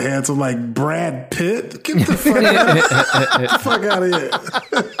 dark, and handsome, like Brad Pitt. Get the fuck out of here.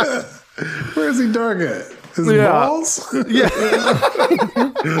 Where is he dark at? His balls? Yeah.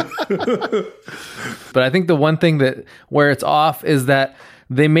 But I think the one thing where it's off is that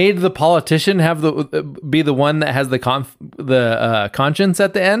they made the politician be the one that has the conscience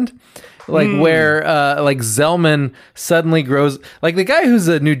at the end. Like where like Zellman suddenly grows, like the guy who's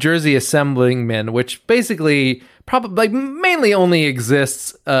a New Jersey assemblyman, which basically probably like mainly only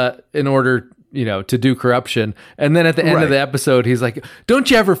exists in order, you know, to do corruption. And then at the end of the episode, he's like,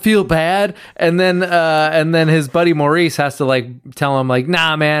 "Don't you ever feel bad?" And then his buddy Maurice has to like tell him like,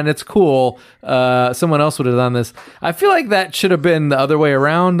 "Nah, man, it's cool. Someone else would have done this." I feel like that should have been the other way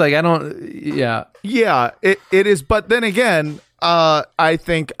around. Like it is. But then again, I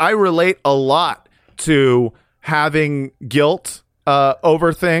think I relate a lot to having guilt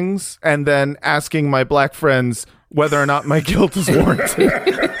over things and then asking my black friends whether or not my guilt is warranted.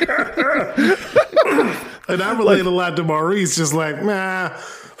 And I relate a lot to Maurice, just like, nah,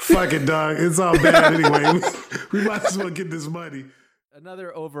 fuck it, dog. It's all bad anyway. We might as well get this money.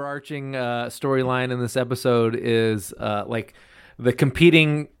 Another overarching storyline in this episode is like the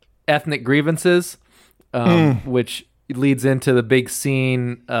competing ethnic grievances, which leads into the big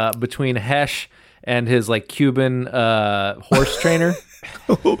scene between Hesh and his like Cuban horse trainer.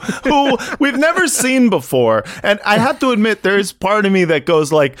 who we've never seen before. And I have to admit, there's part of me that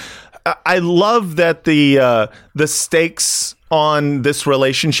goes like, I love that the stakes on this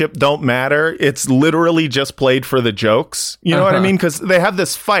relationship don't matter. It's literally just played for the jokes. You know what I mean? Because they have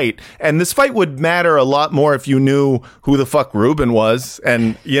this fight, and this fight would matter a lot more if you knew who the fuck Ruben was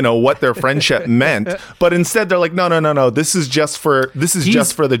and, you know, what their friendship meant. But instead, they're like, no. This is just for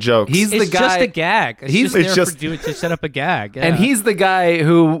the jokes. He's the guy. It's just a gag. It's just to set up a gag. Yeah. And he's the guy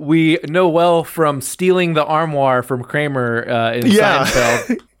who we know well from stealing the armoire from Kramer in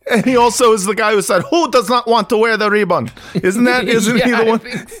Seinfeld. And he also is the guy who said, "Who does not want to wear the ribbon?" Isn't he the one? I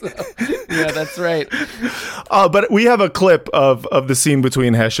think so. Yeah, that's right. But we have a clip of the scene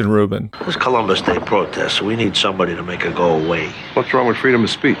between Hesh and Ruben. It's Columbus Day protest, so we need somebody to make it go away. What's wrong with freedom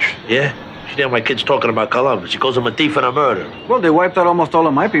of speech? Yeah? You hear my kid's talking about Columbus. He calls him a thief and a murderer. Well, they wiped out almost all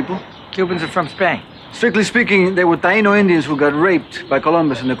of my people. Cubans are from Spain. Strictly speaking, they were Taino Indians who got raped by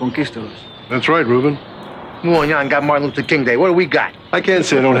Columbus and the conquistadors. That's right, Reuben. Muon got Martin Luther King Day. What do we got? I can't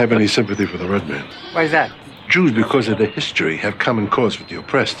say I don't have any sympathy for the red man. Why is that? Jews, because of their history, have common cause with the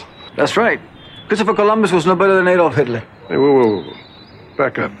oppressed. That's right. Christopher Columbus was no better than Adolf Hitler. Hey, whoa.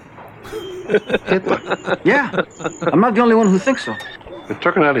 Back up. Hitler? Yeah. I'm not the only one who thinks so. You're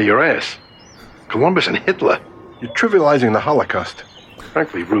talking out of your ass. Columbus and Hitler. You're trivializing the Holocaust.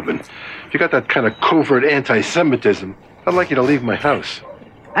 Frankly, Reuben, if you got that kind of covert anti-Semitism, I'd like you to leave my house.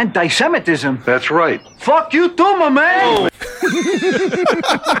 Anti-Semitism? That's right. Fuck you too, my man!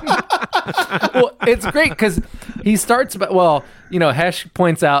 Well, it's great because he starts, Hesh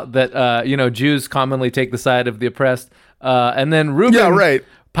points out that, Jews commonly take the side of the oppressed. And then Reuben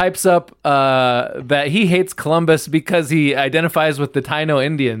pipes up that he hates Columbus because he identifies with the Taino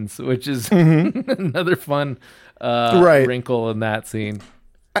Indians, which is another fun wrinkle in that scene.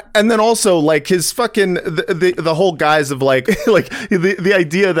 And then also like his fucking the whole guise of like the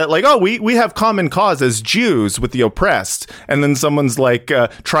idea that like, oh, we have common cause as Jews with the oppressed, and then someone's like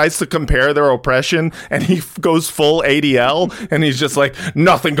tries to compare their oppression and he goes full ADL and he's just like,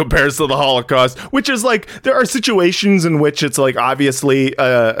 nothing compares to the Holocaust, which is like, there are situations in which it's like obviously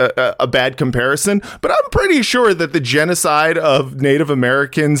a bad comparison, but I'm pretty sure that the genocide of Native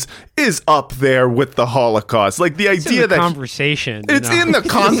Americans is up there with the Holocaust. Like the idea that conversation, it's in the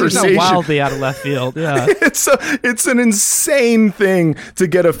conversation. Wildly out of left field. Yeah, it's an insane thing to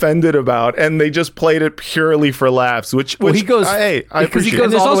get offended about, and they just played it purely for laughs. Which he goes, I appreciate.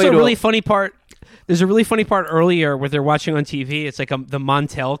 And there's also a really funny part. There's a really funny part earlier where they're watching on TV. It's like the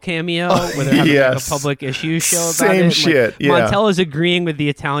Montel cameo where they're having like a public issue show about Same it. shit. Like, Montel is agreeing with the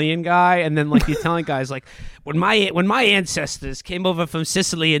Italian guy, and then like the Italian guy's like, when my ancestors came over from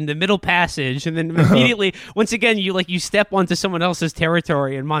Sicily in the Middle Passage, and then immediately once again you step onto someone else's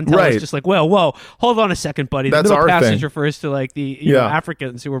territory, and Montel is just like, well, whoa, hold on a second, buddy. The Middle Passage refers to like the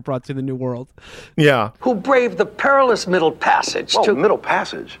Africans who were brought to the New World. Yeah, who braved the perilous Middle Passage. Whoa, Middle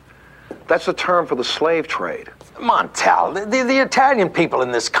Passage? That's the term for the slave trade. Montel, the Italian people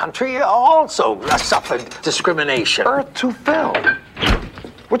in this country also suffered discrimination. Earth to fell.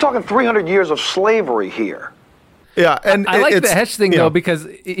 We're talking 300 years of slavery here. Yeah, and I like the Hesh thing though, because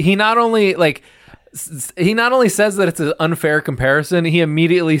he not only says that it's an unfair comparison, he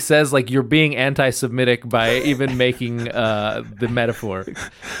immediately says like you're being anti-Semitic by even making the metaphor.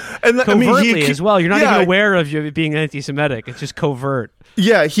 And covertly as well. You're not even aware of you being anti-Semitic. It's just covert.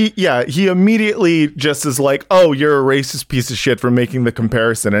 Yeah, he immediately just is like, oh, you're a racist piece of shit for making the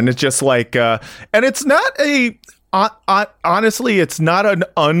comparison, and it's just like, and it's not honestly, it's not an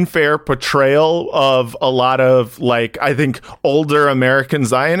unfair portrayal of a lot of like, I think, older American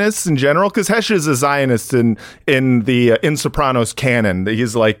Zionists in general, because Hesh is a Zionist in Sopranos canon.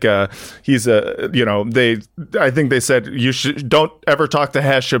 He's like I think they said don't ever talk to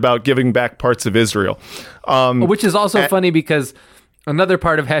Hesh about giving back parts of Israel, which is also funny because another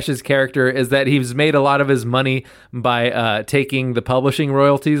part of Hesh's character is that he's made a lot of his money by taking the publishing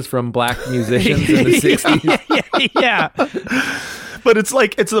royalties from black musicians in the 60s. Yeah. But it's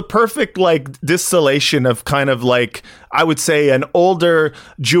like, it's the perfect like distillation of kind of like, I would say, an older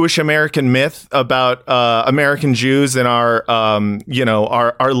Jewish American myth about American Jews and our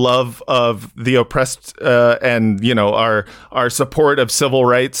love of the oppressed and our support of civil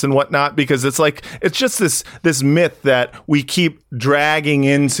rights and whatnot, because it's like, it's just this myth that we keep dragging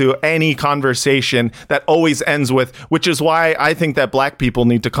into any conversation that always ends with, which is why I think that black people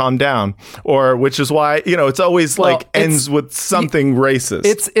need to calm down, or which is why it's always ends with something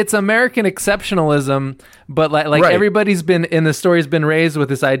racist. It's American exceptionalism, but like everybody's been in the story's been raised with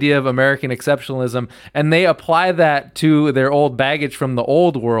this idea of American exceptionalism, and they apply that to their old baggage from the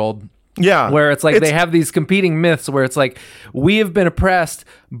old world. Yeah, where it's like they have these competing myths where it's like, we have been oppressed,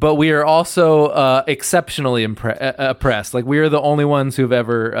 but we are also exceptionally oppressed. Like, we are the only ones who've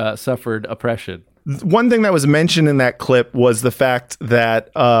ever suffered oppression. One thing that was mentioned in that clip was the fact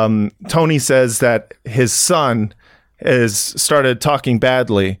that Tony says that his son has started talking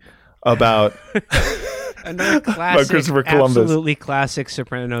badly about another classic, Christopher Columbus. Absolutely classic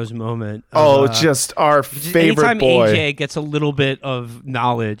Sopranos moment. Just our favorite anytime boy. AJ gets a little bit of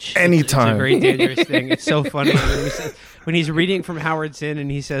knowledge, anytime, it's a very dangerous thing. It's so funny when he's reading from Howard Zinn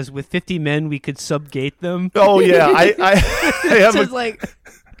and he says, "With 50 men, we could subgate them." Oh yeah, I have like.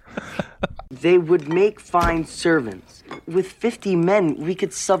 They would make fine servants. With 50 men, we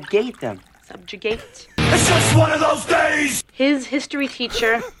could subjugate them. Subjugate? It's just one of those days! His history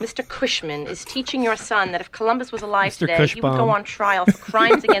teacher, Mr. Cushman, is teaching your son that if Columbus was alive Mr. today, he would go Cushbaum. on trial for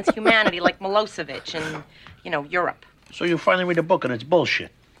crimes against humanity like Milosevic in, Europe. So you finally read a book and it's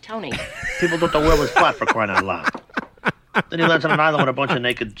bullshit. Tony. People thought the world was flat, for crying out loud. Then he lands on an island with a bunch of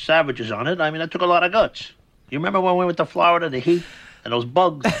naked savages on it. I mean, that took a lot of guts. You remember when we went to Florida, the heat and those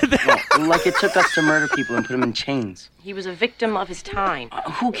bugs? Well, like it took us to murder people and put them in chains. He was a victim of his time.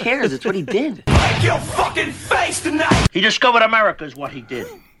 Who cares? It's what he did. Break your fucking face tonight! He discovered America is what he did.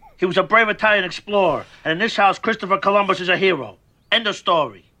 He was a brave Italian explorer. And in this house, Christopher Columbus is a hero. End of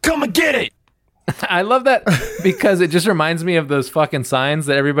story. Come and get it! I love that because it just reminds me of those fucking signs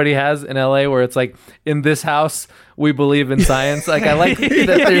that everybody has in LA where it's like, in this house, we believe in science. Like, I like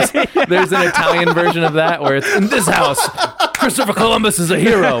that there's an Italian version of that where it's, in this house, Christopher Columbus is a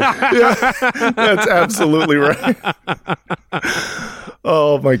hero. Yeah, that's absolutely right.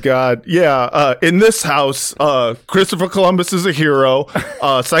 Oh my God. Yeah. In this house, Christopher Columbus is a hero.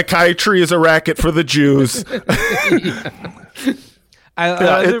 Psychiatry is a racket for the Jews.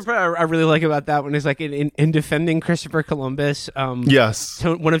 I really like about that one is like in defending Christopher Columbus. Yes,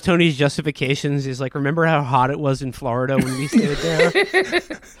 one of Tony's justifications is like, remember how hot it was in Florida when we stayed there?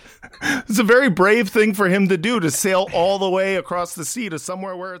 It's a very brave thing for him to do, to sail all the way across the sea to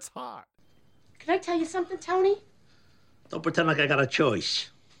somewhere where it's hot. Can I tell you something, Tony? Don't pretend like I got a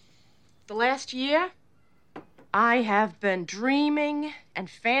choice. The last year, I have been dreaming and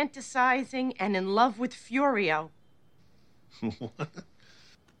fantasizing and in love with Furio.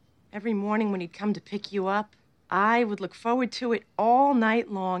 Every morning when he'd come to pick you up, I would look forward to it all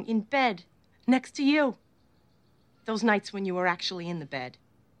night long in bed next to you. Those nights when you were actually in the bed.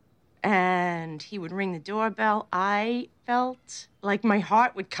 And he would ring the doorbell. I felt like my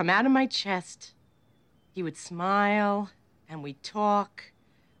heart would come out of my chest. He would smile and we'd talk.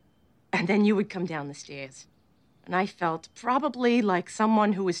 And then you would come down the stairs. And I felt probably like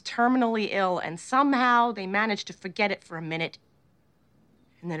someone who was terminally ill and somehow they managed to forget it for a minute.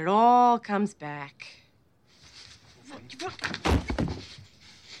 And then it all comes back.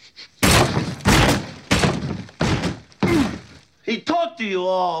 He talked to you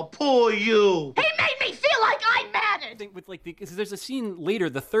all. Poor you. He made me feel like I mattered. I think with like because there's a scene later,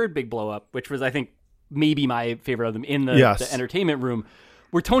 the third big blow up, which was I think maybe my favorite of them in the entertainment room,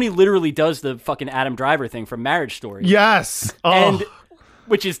 where Tony literally does the fucking Adam Driver thing from Marriage Story. Yes. And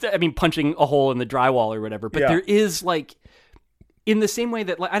which is, I mean, punching a hole in the drywall or whatever. But there is like, in the same way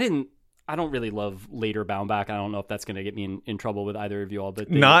that like, I don't really love later Baumbach. I don't know if that's going to get me in trouble with either of you all. But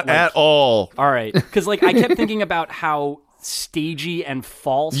not at all. All right. Because like I kept thinking about how stagey and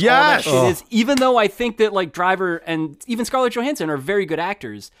false all that shit is. Even though I think that like Driver and even Scarlett Johansson are very good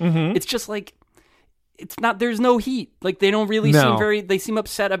actors. Mm-hmm. It's just like, it's not, there's no heat. Like they don't really seem they seem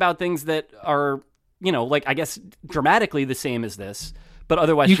upset about things that are, you know, like I guess dramatically the same as this, but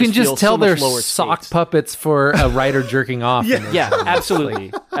otherwise you can just tell so they're lower sock stakes. Puppets for a writer jerking off. Yeah,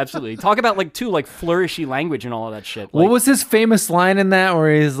 absolutely. Absolutely. Talk about like flourishy language and all of that shit. Like, what was his famous line in that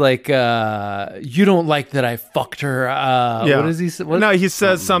where he's like, you don't like that I fucked her. What does he say? No, he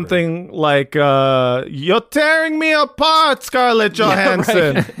says something like, you're tearing me apart, Scarlett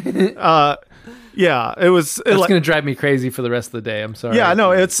Johansson. Yeah, it was. It's going to drive me crazy for the rest of the day. I'm sorry. Yeah,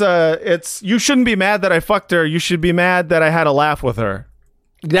 no, it's. You shouldn't be mad that I fucked her. You should be mad that I had a laugh with her.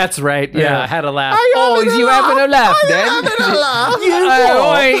 That's right. Yeah, I had a laugh. Is you having a laugh then?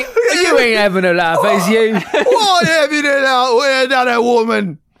 You ain't having a laugh, is you? What having a laugh with another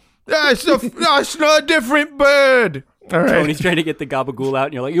woman? That's not a different bird. All right. Tony's trying to get the gabagool out,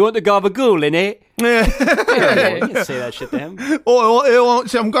 and you're like, you want the gabagool, innit? Yeah. You can say that shit to him. Oh, he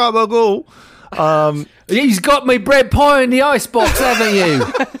wants some gabagool. He's got me bread pie in the icebox, haven't you?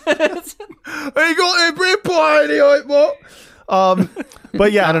 He got a bread pie in the icebox.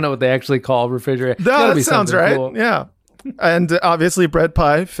 But yeah, I don't know what they actually call refrigerator. That sounds right. Cool. Yeah, and obviously bread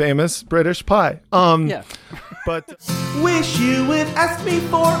pie, famous British pie. Yeah. But wish you would ask me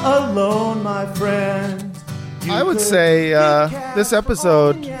for a loan, my friend. I would say this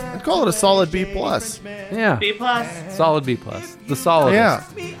episode, I'd call it a solid B+. Yeah. B+. Solid B+. The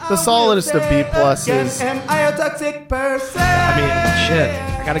solidest. Yeah. The solidest of B+. is. Am I a toxic person? I mean, shit.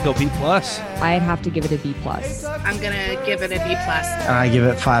 I gotta go B+. I'd have to give it a B+. I'm gonna give it a B+. And I give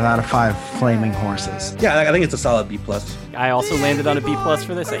it 5 out of 5 flaming horses. Yeah, I think it's a solid B+. I also landed on a B+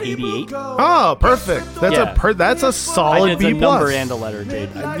 for this at 88. Oh, perfect. That's a solid B+. I did the number and a letter grade.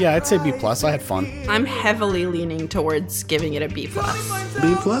 Yeah, I'd say B+. I had fun. I'm heavily leaning towards giving it a B+. B+,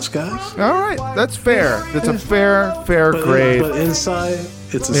 guys. All right, that's fair. That's a fair grade. But inside,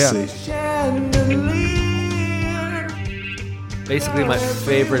 it's a C. Basically my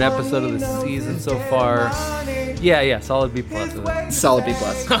favorite episode of the season so far. Yeah, solid B+. Solid B+.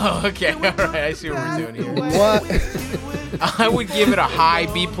 Oh, okay, all right. I see what we're doing here. What? I would give it a high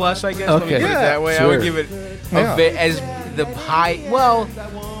B+, I guess. Okay. Let me put it that way. Sure. I would give it as the high. Well,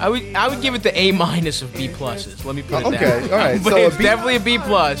 I would give it the A- of B pluses. Let me put it Okay, that way. all right. But So it's definitely a B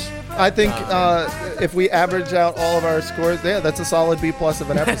plus. I think if we average out all of our scores, that's a solid B plus of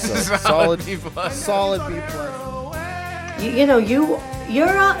an episode. Solid B plus. Solid B plus.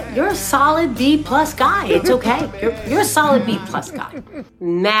 You're a solid B plus guy. It's okay. You're a solid B plus guy.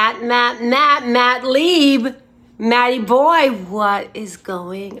 Matt Lieb. Matty boy, what is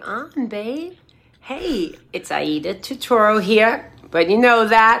going on, babe? Hey, it's Aida Turturro here, but you know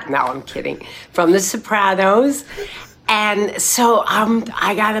that. No, I'm kidding. From The Sopranos. And so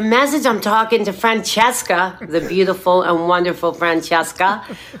I got a message. I'm talking to Francesca, the beautiful and wonderful Francesca,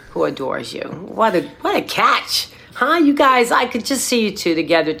 who adores you. What a catch. Huh? You guys, I could just see you two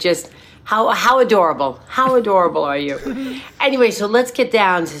together. Just how adorable. How adorable are you? Anyway, so let's get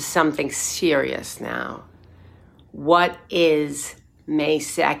down to something serious now. What is May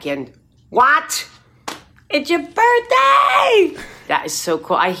 2nd? What? It's your birthday! That is so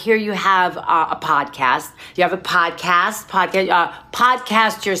cool. I hear you have a podcast. You have a podcast.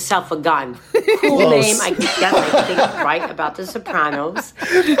 Podcast Yourself a Gun. Cool name. I guess I think right about The Sopranos.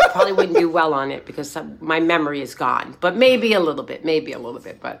 Probably wouldn't do well on it because my memory is gone. But maybe a little bit.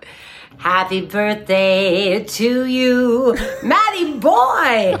 But happy birthday to you, Matty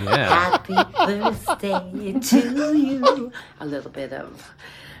boy. Yeah. Happy birthday to you. A little bit of...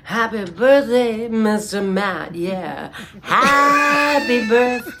 Happy birthday, Mr. Matt, yeah. Happy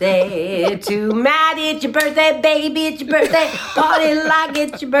birthday to Matt. It's your birthday, baby. It's your birthday. Party like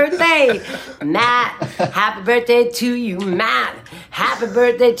it's your birthday. Matt, happy birthday to you, Matt. Happy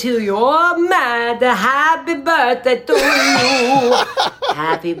birthday to you, oh, Matt. Happy birthday to you.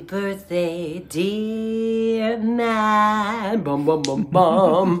 Happy birthday, dear Matt. Bum, bum, bum,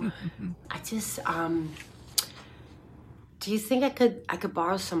 bum. I just, do you think I could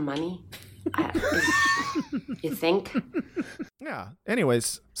borrow some money? You think? Yeah.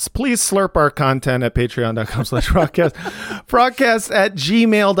 Anyways, please slurp our content at patreon.com/Frogcast.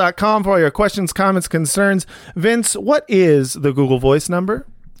 Frogcast@gmail.com for all your questions, comments, concerns. Vince, what is the Google Voice number?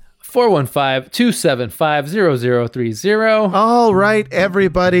 415-275-0030. All right,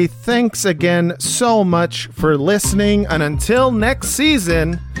 everybody. Thanks again so much for listening. And until next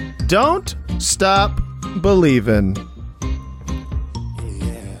season, don't stop believing.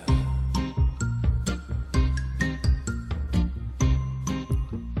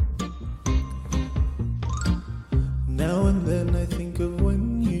 Now and then I think of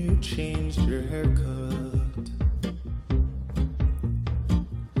when you changed your haircut.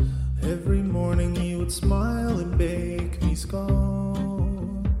 Every morning you would smile and bake me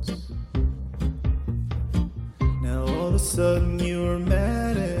scones. Now all of a sudden you are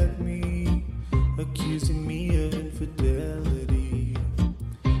mad at me, accusing me of infidelity.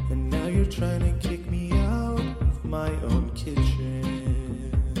 And now you're trying to kick me out of my own kitchen.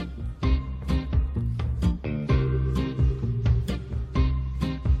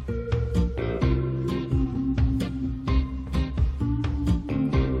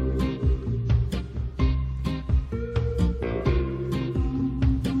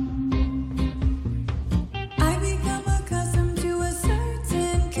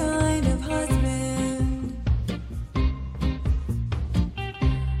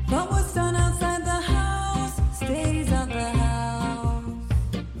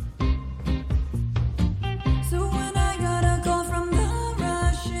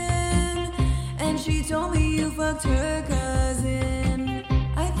 Her cousin.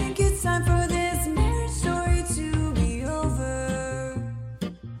 I think it's time for this marriage story to be over.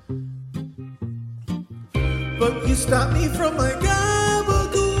 But you stopped me from my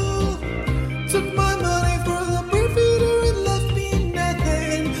gabagool, took my money for the bird feeder and left me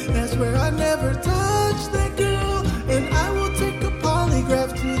nothing. That's where I never touched that girl, and I will take a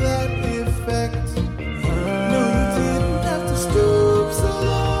polygraph to that effect. No, you didn't have to stoop so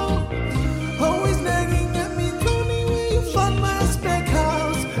low, always nagging at me, told me where you found my spec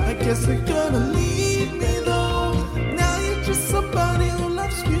house. I guess you're gonna leave me though. Now you're just somebody who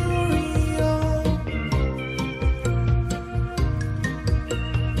loves Furio.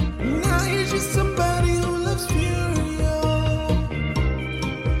 Now you're just somebody who loves Furio.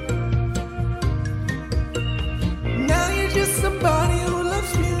 Now you're just somebody who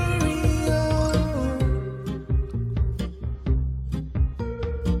loves Furio.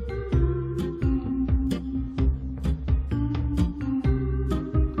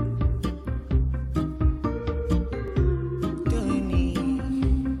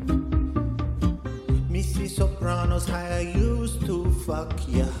 Missy Sopranos, how I used to fuck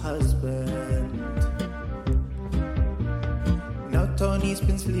your husband. Now Tony he's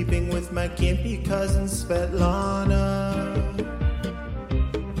been sleeping with my gimpy cousin Svetlana.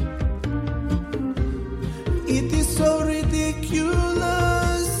 It is so ridiculous.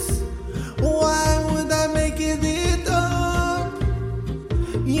 Why would I make it up?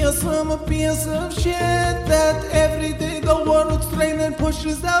 Yes, I'm a piece of shit that every day the world strains and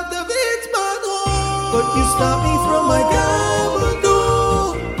pushes out of its butthole. But you stopped me from my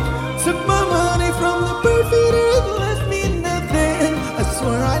gabagool, took my money from the perfect and left me nothing. I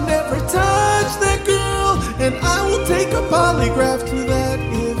swear I never touched that girl, and I will take a polygraph to that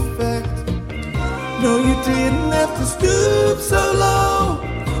effect. No, you didn't have to stoop so low,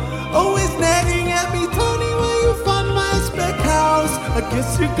 always nagging at me, Tony, where you found my spec house. I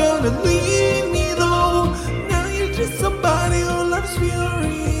guess you're gonna leave me though. Now you're just somebody who loves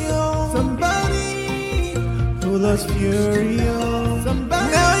Furio. Somebody who loves Furio.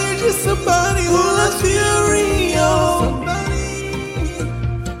 Somebody. Now you're just somebody who loves Furio. Somebody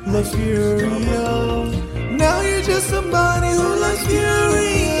loves Furio. Now you're just somebody who loves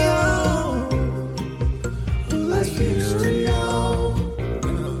Furio. Who loves Furio.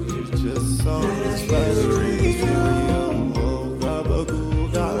 You're just somebody Furio.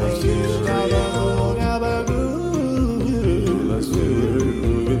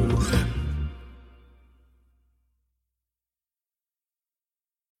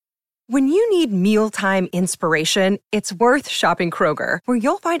 When you need mealtime inspiration, it's worth shopping Kroger, where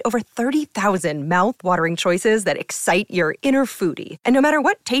you'll find over 30,000 mouth-watering choices that excite your inner foodie. And no matter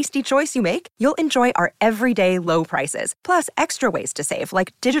what tasty choice you make, you'll enjoy our everyday low prices, plus extra ways to save,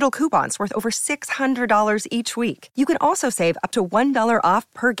 like digital coupons worth over $600 each week. You can also save up to $1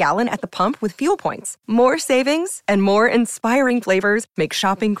 off per gallon at the pump with fuel points. More savings and more inspiring flavors make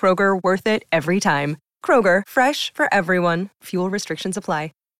shopping Kroger worth it every time. Kroger, fresh for everyone. Fuel restrictions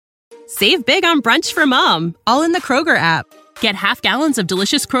apply. Save big on brunch for mom, all in the Kroger app. Get half gallons of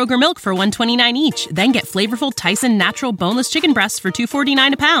delicious Kroger milk for $1.29 each. Then get flavorful Tyson natural boneless chicken breasts for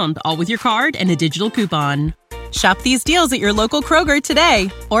 $2.49 a pound, all with your card and a digital coupon. Shop these deals at your local Kroger today,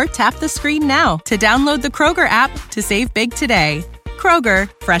 or tap the screen now to download the Kroger app to save big today.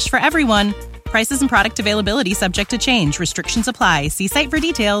 Kroger, fresh for everyone. Prices and product availability subject to change. Restrictions apply. See site for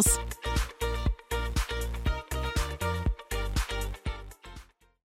details.